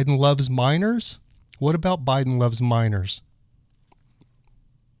mean Biden loves minors? What about Biden loves minors?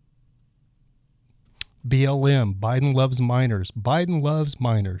 BLM, Biden loves minors. Biden loves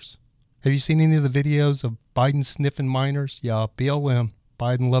minors. Have you seen any of the videos of Biden sniffing minors? Yeah, BLM,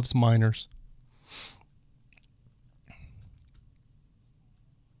 Biden loves minors.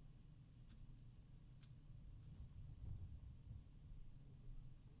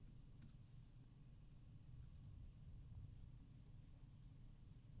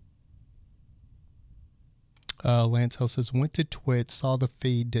 Lance Hill says, went to Twitch, saw the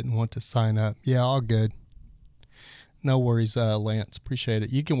feed, didn't want to sign up. Yeah, all good. No worries, Lance. Appreciate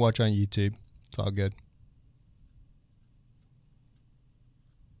it. You can watch on YouTube. It's all good.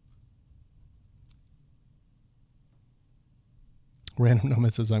 Random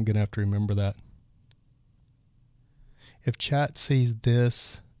Nomad says, I'm going to have to remember that. If chat sees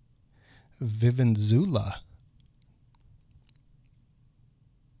this, Vivanzula.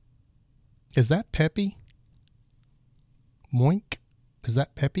 Is that Peppy? Moink? Is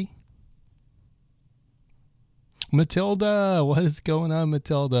that Peppy? Matilda, what is going on,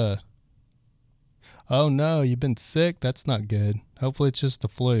 Matilda? Oh no, you've been sick? That's not good. Hopefully it's just the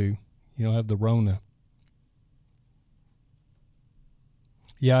flu. You don't have the Rona.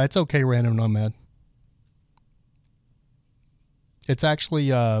 Yeah, it's okay, Random Nomad. It's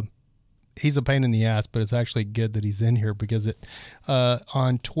actually, he's a pain in the ass, but it's actually good that he's in here because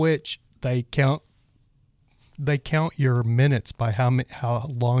on Twitch, they count your minutes by how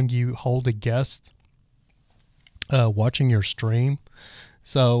long you hold a guest watching your stream.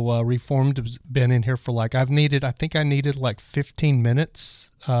 So Reformed has been in here for I think I needed like 15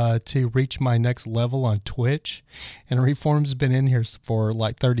 minutes to reach my next level on Twitch, and Reformed's been in here for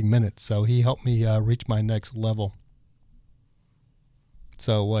like 30 minutes, so he helped me reach my next level.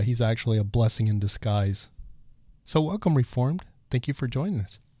 So he's actually a blessing in disguise. So welcome, Reformed. Thank you for joining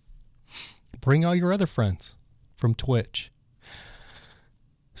us. Bring all your other friends from Twitch.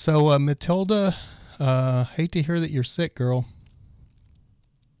 So Matilda, hate to hear that you're sick, girl.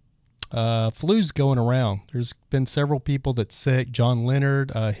 Flu's going around. There's been several people that's sick. John Leonard,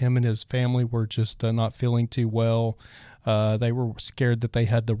 him and his family were just not feeling too well. They were scared that they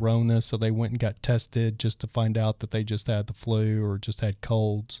had the Rona, so they went and got tested just to find out that they just had the flu or just had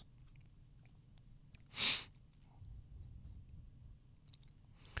colds.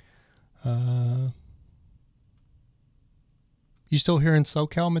 You still here in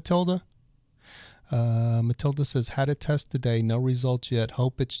SoCal, Matilda? Matilda says, had a test today, no results yet.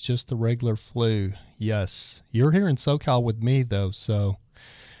 Hope it's just the regular flu. Yes. You're here in SoCal with me, though, so,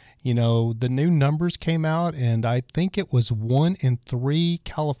 the new numbers came out, and I think it was 1 in 3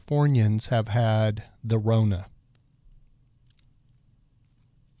 Californians have had the Rona.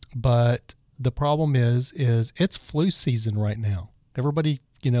 But the problem is it's flu season right now. Everybody,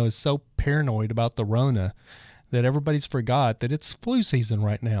 is so paranoid about the Rona that everybody's forgot that it's flu season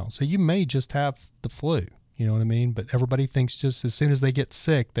right now. So you may just have the flu, you know what I mean? But everybody thinks just as soon as they get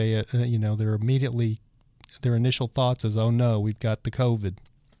sick, they, they're immediately, their initial thoughts is, oh no, we've got the COVID.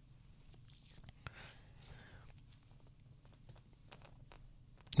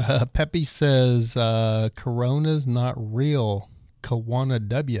 Peppy says, Corona's not real. Kawana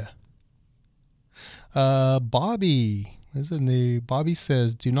W. Bobby, this is new. Bobby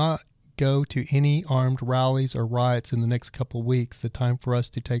says, do not go to any armed rallies or riots in the next couple of weeks. The time for us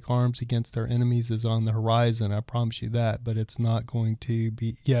to take arms against our enemies is on the horizon. I promise you that, but it's not going to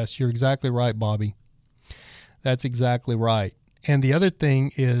be. Yes, you're exactly right, Bobby. That's exactly right. And the other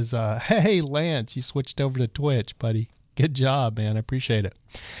thing is, hey, Lance, you switched over to Twitch, buddy. Good job, man. I appreciate it.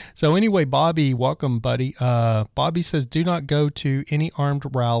 So anyway, Bobby, welcome, buddy. Bobby says, do not go to any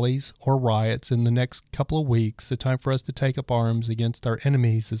armed rallies or riots in the next couple of weeks. The time for us to take up arms against our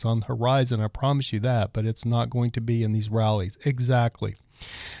enemies is on the horizon. I promise you that, but it's not going to be in these rallies. Exactly.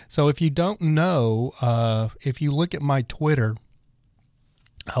 So if you don't know, if you look at my Twitter,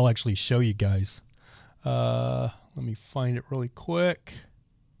 I'll actually show you guys. Let me find it really quick.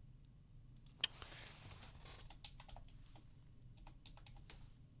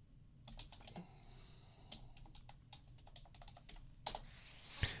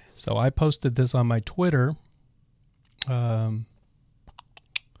 So I posted this on my Twitter. See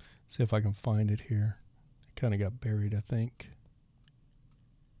if I can find it here. It kind of got buried, I think.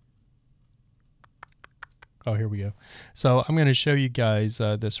 Oh, here we go. So I'm going to show you guys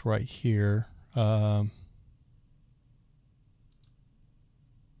this right here. It's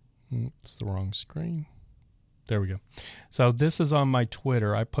the wrong screen. There we go. So this is on my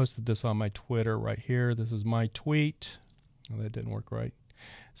Twitter. I posted this on my Twitter right here. This is my tweet. Oh, that didn't work right.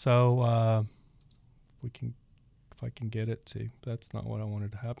 So if I can get it, see, that's not what I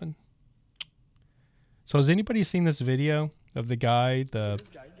wanted to happen. So has anybody seen this video of the guy? This guy's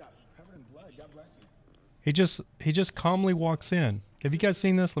got covered in blood. God bless you. He just calmly walks in. Have you guys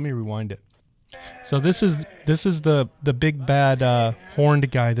seen this? Let me rewind it. So this is the big bad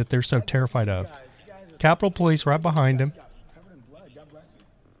horned guy that they're so terrified of. Capitol Police right behind him.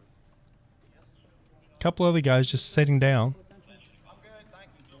 A couple other guys just sitting down,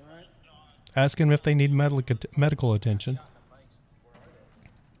 asking them if they need medical attention. I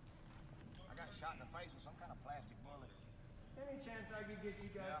got shot in the face with some kind of plastic bullet. Any chance I could get you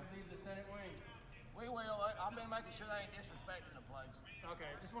guys to leave the Senate wing? We will. I've been making sure they ain't disrespecting the place. Okay,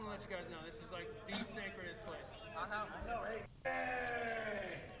 just want to let you guys know this is like the sacredest place. I know.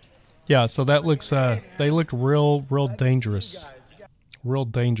 Hey. Yeah, so that looks, they looked real dangerous. Real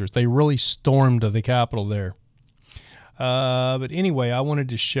dangerous. They really stormed the Capitol there. But anyway, I wanted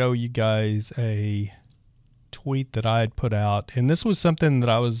to show you guys a tweet that I had put out. And this was something that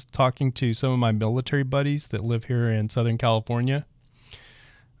I was talking to some of my military buddies that live here in Southern California.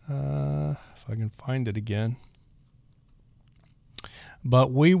 If I can find it again.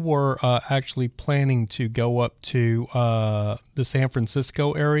 But we were actually planning to go up to the San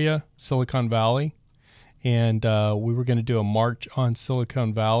Francisco area, Silicon Valley. And we were going to do a march on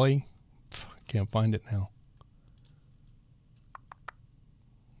Silicon Valley. Can't find it now.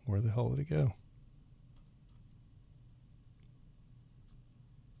 Where the hell did it go?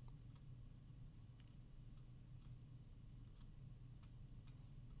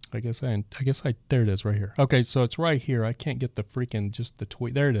 I guess there it is right here. Okay, so it's right here. I can't get just the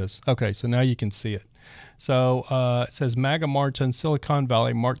tweet. There it is. Okay, so now you can see it. So it says MAGA March on Silicon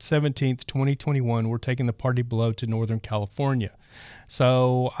Valley, March 17th, 2021. We're taking the party below to Northern California.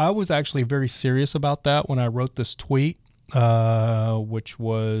 So I was actually very serious about that when I wrote this tweet, which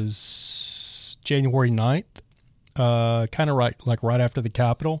was January 9th, kind of right after the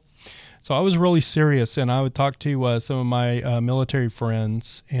Capitol. So I was really serious, and I would talk to some of my military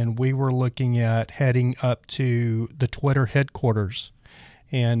friends, and we were looking at heading up to the Twitter headquarters,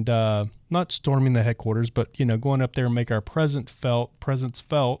 and not storming the headquarters, but going up there and make our presence felt.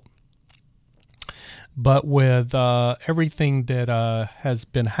 But with everything that has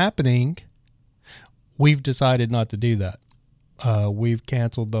been happening, we've decided not to do that. We've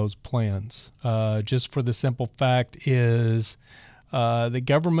canceled those plans. Just for the simple fact is, the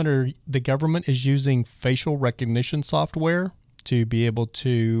government is using facial recognition software to be able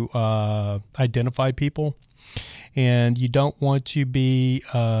to identify people, and you don't want to be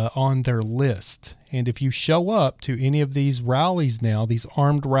on their list. And if you show up to any of these rallies now, these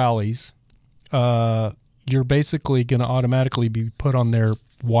armed rallies, you're basically going to automatically be put on their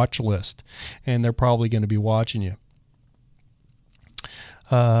watch list, and they're probably going to be watching you.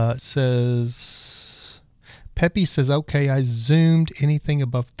 It says... Peppy says, okay, I zoomed. Anything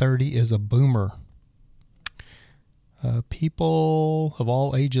above 30 is a boomer. People of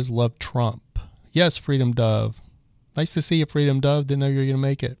all ages love Trump. Yes, Freedom Dove. Nice to see you, Freedom Dove. Didn't know you were going to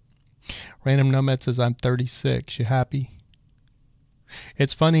make it. Random Nomad says, I'm 36. You happy?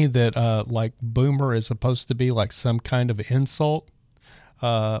 It's funny that like boomer is supposed to be like some kind of insult,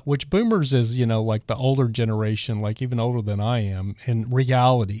 which boomers is, like the older generation, like even older than I am in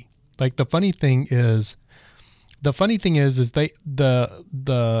reality. Like the funny thing is the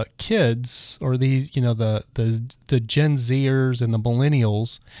kids, or these, the Gen Zers and the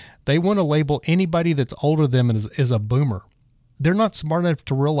millennials, they want to label anybody that's older than them as a boomer. They're not smart enough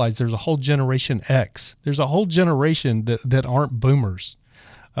to realize there's a whole generation X. There's a whole generation that aren't boomers,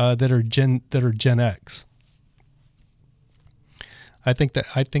 that are Gen X. I think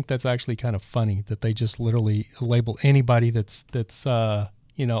that's actually kind of funny that they just literally label anybody that's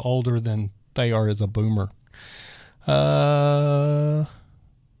older than they are as a boomer.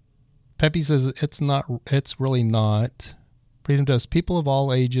 Pepe says it's really not. Freedom does. People of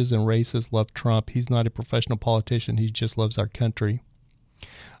all ages and races love Trump. He's not a professional politician. He just loves our country.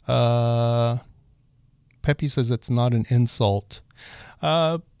 Pepe says it's not an insult.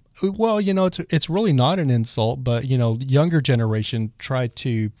 Well, it's really not an insult, but, younger generation try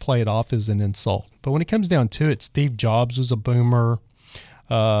to play it off as an insult. But when it comes down to it, Steve Jobs was a boomer.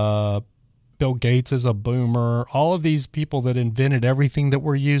 Bill Gates is a boomer. All of these people that invented everything that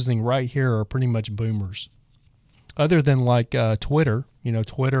we're using right here are pretty much boomers. Other than like Twitter,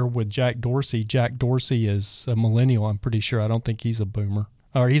 Twitter with Jack Dorsey. Jack Dorsey is a millennial, I'm pretty sure. I don't think he's a boomer.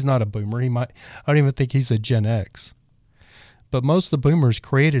 Or he's not a boomer. I don't even think he's a Gen X. But most of the boomers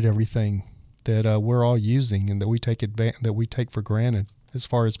created everything that we're all using and that we take for granted as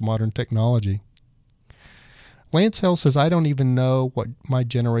far as modern technology. Lance Hill says, I don't even know what my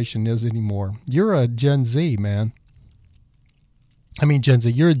generation is anymore. You're a Gen Z, man. I mean Gen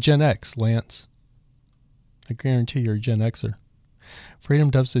Z. You're a Gen X, Lance. I guarantee you're a Gen Xer. Freedom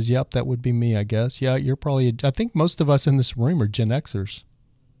Dove says, yep, that would be me, I guess. Yeah, you're probably, I think most of us in this room are Gen Xers.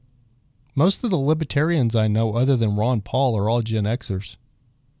 Most of the libertarians I know, other than Ron Paul, are all Gen Xers.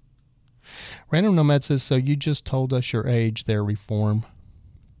 Random Nomad says, so you just told us your age there, Reform.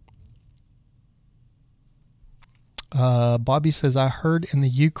 Bobby says, I heard in the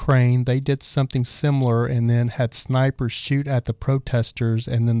Ukraine they did something similar and then had snipers shoot at the protesters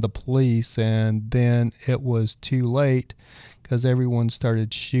and then the police, and then it was too late because everyone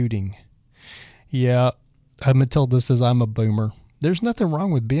started shooting. Yeah, Matilda says, I'm a boomer. There's nothing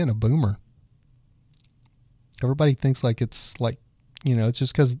wrong with being a boomer. Everybody thinks like it's like, it's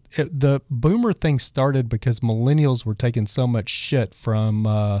just because the boomer thing started because millennials were taking so much shit from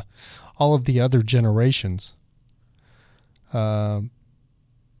all of the other generations. And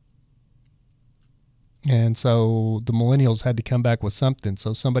so the millennials had to come back with something.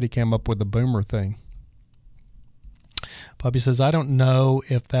 So somebody came up with the boomer thing. Bobby says, I don't know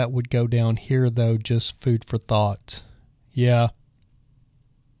if that would go down here, though. Just food for thought. Yeah.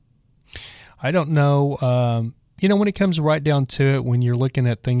 I don't know. When it comes right down to it, when you're looking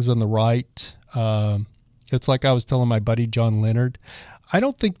at things on the right, it's like I was telling my buddy John Leonard. I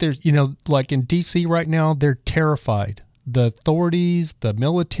don't think there's, like in D.C. right now, they're terrified. The authorities, the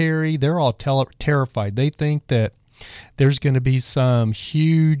military, they're all terrified. They think that there's going to be some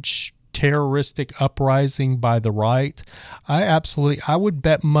huge terroristic uprising by the right. I would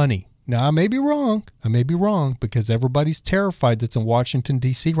bet money. Now, I may be wrong, because everybody's terrified that's in Washington,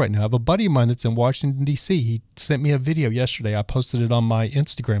 D.C. right now. I have a buddy of mine that's in Washington, D.C. He sent me a video yesterday. I posted it on my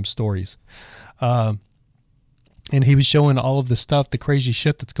Instagram stories. And he was showing all of the stuff, the crazy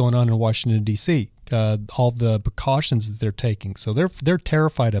shit that's going on in Washington, D.C., all the precautions that they're taking. So they're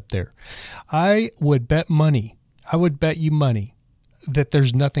terrified up there. I would bet you money that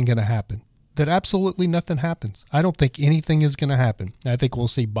there's nothing going to happen. That absolutely nothing happens. I don't think anything is going to happen. I think we'll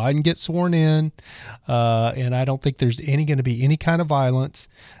see Biden get sworn in, and I don't think there's going to be any kind of violence,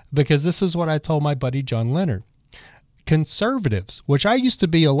 because this is what I told my buddy John Leonard. Conservatives, which I used to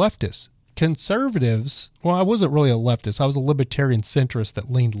be a leftist, I wasn't really a leftist. I was a libertarian centrist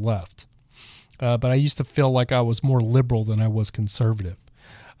that leaned left, but I used to feel like I was more liberal than I was conservative.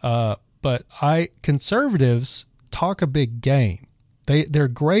 But conservatives talk a big game. They're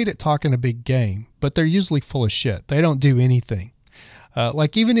great at talking a big game, but they're usually full of shit. They don't do anything.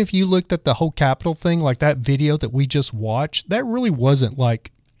 Like even if you looked at the whole Capitol thing, like that video that we just watched, that really wasn't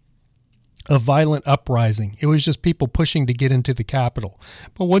like a violent uprising. It was just people pushing to get into the Capitol.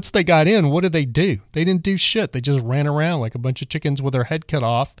 But once they got in, what did they do? They didn't do shit. They just ran around like a bunch of chickens with their head cut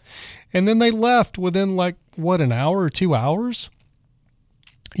off. And then they left within an hour or 2 hours?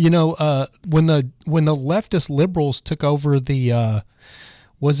 When the leftist liberals took over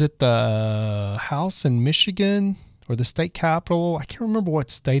was it the House in Michigan or the state capitol? I can't remember what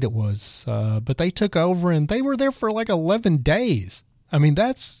state it was, but they took over and they were there for like 11 days. I mean,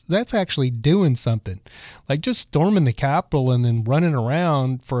 that's actually doing something. Like just storming the Capitol and then running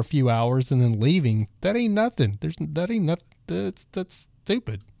around for a few hours and then leaving. That ain't nothing. That ain't nothing. That's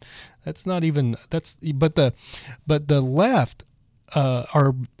stupid. That's not even. But the left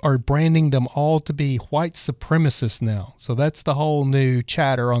are branding them all to be white supremacists now. So that's the whole new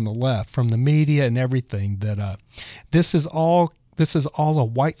chatter on the left from the media and everything, that this is all a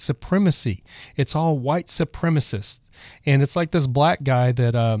white supremacy. It's all white supremacists. And it's like this black guy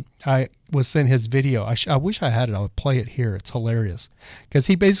that I was sent his video. I wish I had it. I would play it here. It's hilarious. Because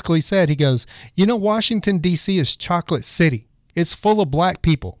he basically said, he goes, Washington, D.C. is Chocolate City. It's full of black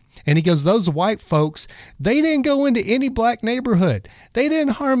people. And he goes, those white folks, they didn't go into any black neighborhood. They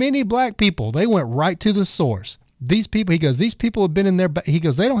didn't harm any black people. They went right to the source. These people, he goes, these people have been in their, he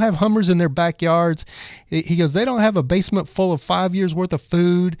goes, they don't have Hummers in their backyards. He goes, they don't have a basement full of 5 years worth of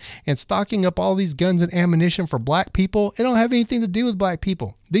food and stocking up all these guns and ammunition for black people. It don't have anything to do with black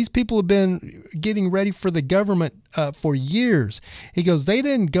people. These people have been getting ready for the government for years. He goes, they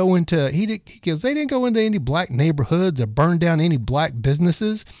didn't go into, he goes, they didn't go into any black neighborhoods or burn down any black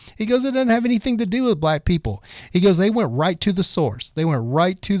businesses. He goes, it doesn't have anything to do with black people. He goes, they went right to the source. They went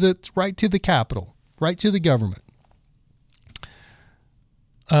right to the Capitol, right to the government.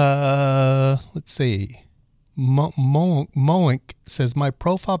 Let's see. Moink says, my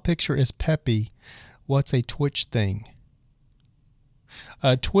profile picture is Peppy. What's a Twitch thing?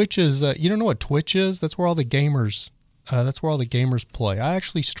 Twitch is, you don't know what Twitch is? That's where all the gamers play. I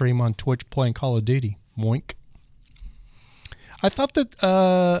actually stream on Twitch playing Call of Duty. Moink. I thought that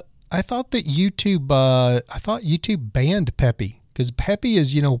YouTube banned Peppy. Because Peppy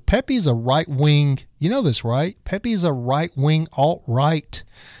is, Peppy's a right-wing, you know this, right? Peppy's a right-wing, alt-right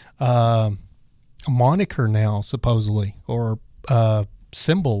moniker now, supposedly, or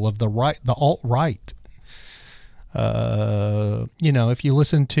symbol of the right, the alt-right. If you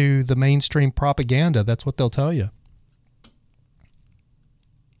listen to the mainstream propaganda, that's what they'll tell you.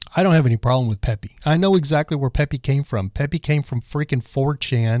 I don't have any problem with Peppy. I know exactly where Peppy came from. Peppy came from freaking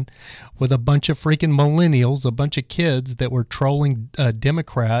 4chan with a bunch of freaking millennials, a bunch of kids that were trolling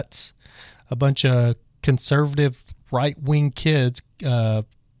Democrats, a bunch of conservative right-wing kids,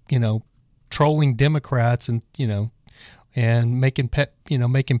 trolling Democrats and making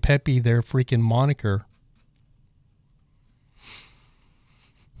Peppy their freaking moniker.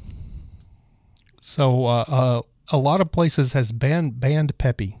 So a lot of places has banned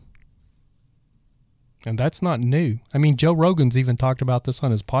Peppy. And that's not new. I mean, Joe Rogan's even talked about this on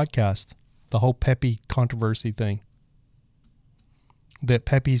his podcast, the whole Peppy controversy thing. That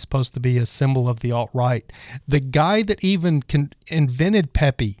Peppy's supposed to be a symbol of the alt-right. The guy that even invented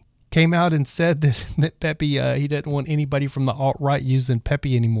Peppy came out and said that Peppy, he didn't want anybody from the alt-right using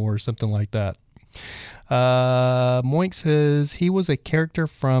Peppy anymore or something like that. Moink says he was a character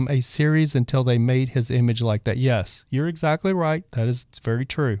from a series until they made his image like that. Yes, you're exactly right. It's very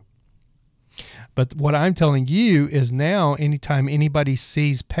true. But what I'm telling you is now, anytime anybody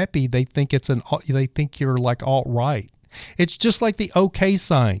sees Peppy, they think you're like alt-right. It's just like the OK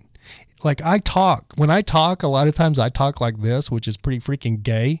sign. Like when I talk, a lot of times I talk like this, which is pretty freaking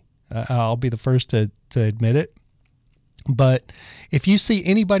gay. I'll be the first to admit it. But if you see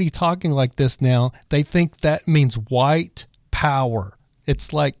anybody talking like this now, they think that means white power.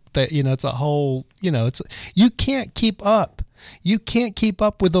 It's like that, it's a whole, you can't keep up. You can't keep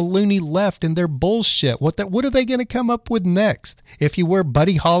up with the loony left and their bullshit. What are they going to come up with next? If you wear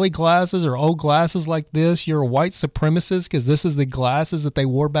Buddy Holly glasses or old glasses like this, you're a white supremacist because this is the glasses that they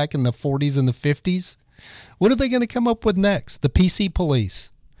wore back in the 40s and the 50s. What are they going to come up with next? The PC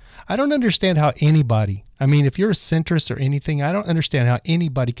police. I don't understand how anybody, if you're a centrist or anything, I don't understand how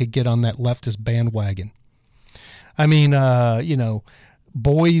anybody could get on that leftist bandwagon.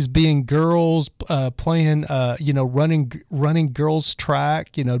 Boys being girls, playing, running girls'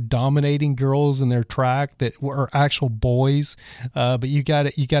 track, dominating girls in their track that are actual boys. But you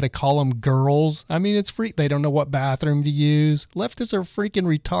got to call them girls. It's free. They don't know what bathroom to use. Leftists are freaking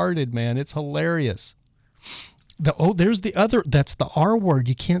retarded, man. It's hilarious. There's the other, that's the R word.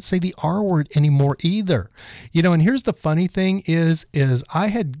 You can't say the R word anymore either. And here's the funny thing is I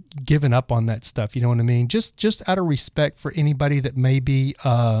had given up on that stuff. You know what I mean? Just out of respect for anybody that may be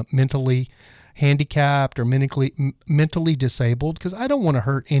mentally handicapped or mentally disabled, because I don't want to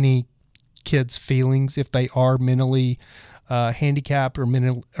hurt any kids' feelings if they are mentally handicapped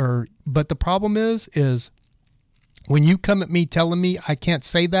but the problem is when you come at me telling me I can't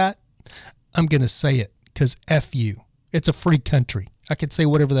say that, I'm going to say it. Because F you. It's a free country. I can say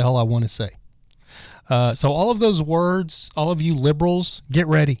whatever the hell I want to say. So all of those words, all of you liberals, get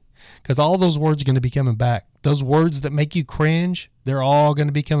ready. Because all those words are going to be coming back. Those words that make you cringe, they're all going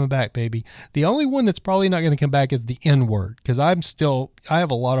to be coming back, baby. The only one that's probably not going to come back is the N word. Because I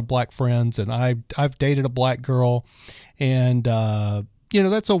have a lot of black friends, and I've dated a black girl. And,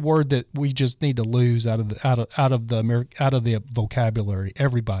 that's a word that we just need to lose out of the vocabulary.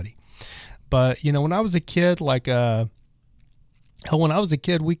 Everybody. But, when I was a kid, we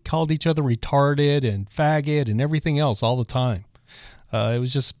called each other retarded and faggot and everything else all the time. It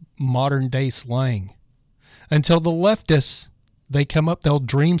was just modern day slang until the leftists They come up, they'll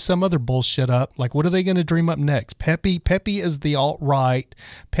dream some other bullshit up. Like, what are they going to dream up next? Pepe is the alt-right.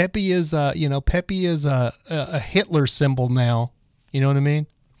 Pepe is a Hitler symbol now. You know what I mean?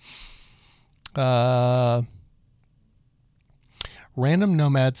 Random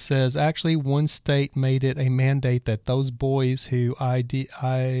Nomad says, actually, one state made it a mandate that those boys who ID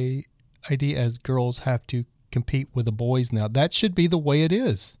as girls have to compete with the boys now. That should be the way it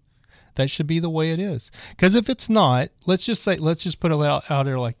is. That should be the way it is. Because if it's not, let's just put it out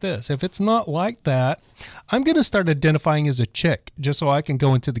there like this. If it's not like that, I'm going to start identifying as a chick just so I can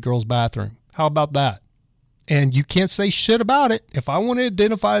go into the girls' bathroom. How about that? And you can't say shit about it. If I want to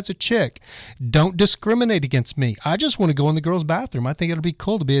identify as a chick, don't discriminate against me. I just want to go in the girls' bathroom. I think it'll be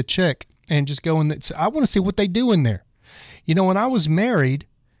cool to be a chick and just go in. I want to see what they do in there. You know, when I was married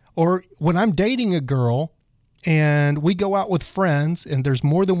or when I'm dating a girl, and we go out with friends and there's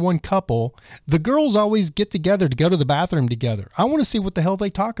more than one couple, the girls always get together to go to the bathroom together. I want to see what the hell they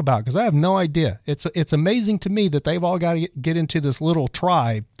talk about because I have no idea. It's amazing to me that they've all got to get into this little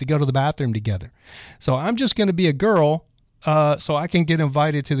tribe to go to the bathroom together. So I'm just going to be a girl so I can get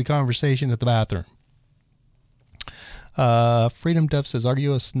invited to the conversation at the bathroom. Freedom Dove says, are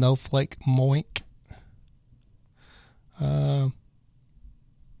you a snowflake, Moink?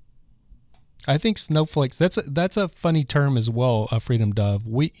 I think snowflakes, that's a funny term as well, Freedom Dove.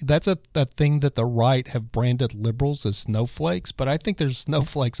 That's a thing that the right have branded liberals as snowflakes, but I think there's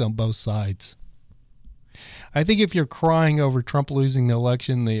snowflakes on both sides. I think if you're crying over Trump losing the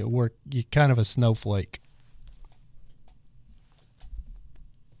election, you're kind of a snowflake.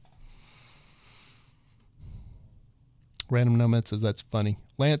 Random Nomad says that's funny.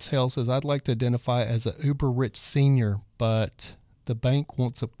 Lance Hale says, I'd like to identify as an uber-rich senior, but the bank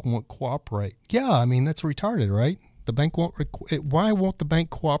won't cooperate. Yeah, I mean, that's retarded, right? The bank won't. Why won't the bank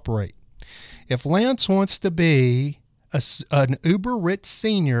cooperate? If Lance wants to be an uber-rich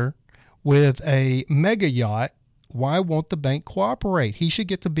senior with a mega yacht, why won't the bank cooperate? He should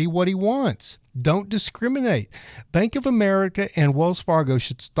get to be what he wants. Don't discriminate. Bank of America and Wells Fargo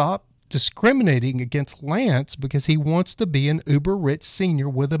should stop discriminating against Lance because he wants to be an uber-rich senior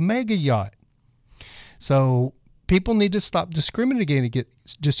with a mega yacht. So people need to stop discriminating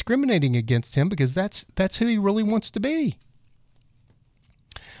against him because that's who he really wants to be.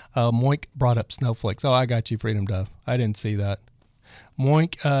 Moink brought up snowflakes. Oh, I got you, Freedom Dove. I didn't see that.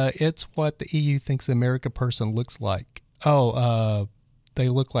 Moink, it's what the EU thinks the America person looks like. Oh, they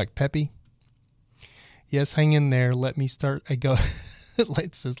look like Pepe. Yes, hang in there. Let me start a go.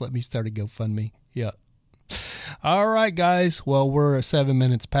 It says, let me start a GoFundMe. Yeah. All right, guys. Well, we're 7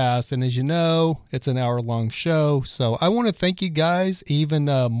 minutes past, and as you know, it's an hour-long show. So I want to thank you guys. Even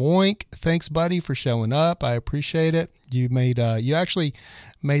Moink, thanks, buddy, for showing up. I appreciate it. You actually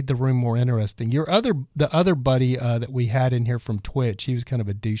made the room more interesting. The other buddy that we had in here from Twitch, he was kind of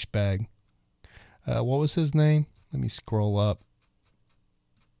a douchebag. What was his name? Let me scroll up.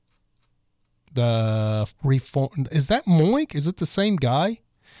 Is that Moink? Is it the same guy?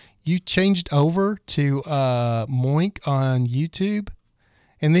 You changed over to Moink on YouTube,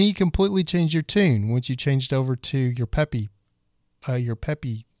 and then you completely changed your tune once you changed over to your Pepe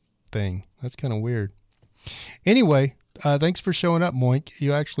thing. That's kind of weird. Anyway, thanks for showing up, Moink.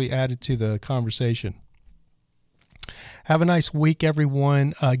 You actually added to the conversation. Have a nice week,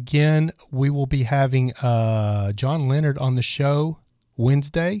 everyone. Again, we will be having John Leonard on the show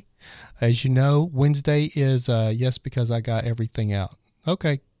Wednesday. As you know, Wednesday is yes, because I got everything out.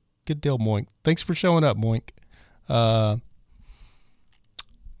 Okay, good deal, Moink. Thanks for showing up, Moink.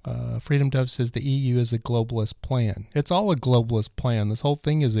 Freedom Dove says the EU is a globalist plan. It's all a globalist plan. This whole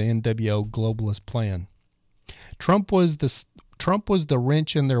thing is an NWO globalist plan. Trump was the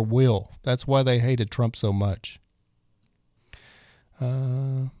wrench in their wheel. That's why they hated Trump so much.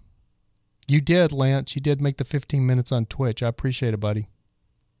 You did, Lance. You did make the 15 minutes on Twitch. I appreciate it, buddy.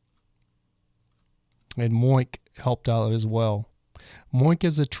 And Moink helped out as well. Moink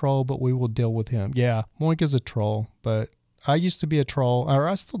is a troll, but we will deal with him. Yeah, Moink is a troll, but I used to be a troll, or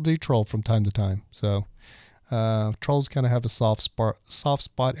I still do troll from time to time. So trolls kind of have a soft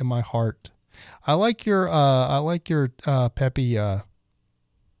spot in my heart. I like your Pepe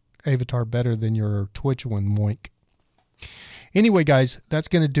avatar better than your Twitch one, Moink. Anyway, guys, that's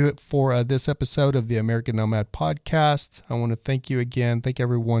going to do it for this episode of the American Nomad Podcast. I want to thank you again. Thank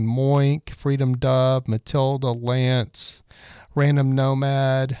everyone. Moink, Freedom Dove, Matilda, Lance, Random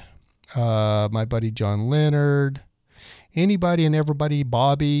Nomad, my buddy John Leonard, anybody and everybody,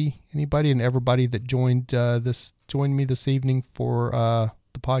 Bobby, anybody and everybody that joined me this evening for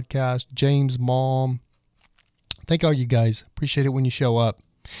the podcast, James, Mom. Thank all you guys. Appreciate it when you show up.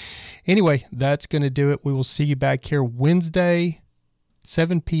 Anyway, that's going to do it. We will see you back here Wednesday.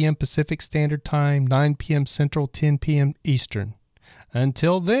 7 p.m. Pacific Standard Time, 9 p.m. Central, 10 p.m. Eastern.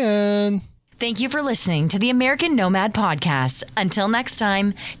 Until then... Thank you for listening to the American Nomad Podcast. Until next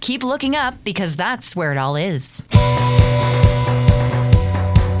time, keep looking up because that's where it all is.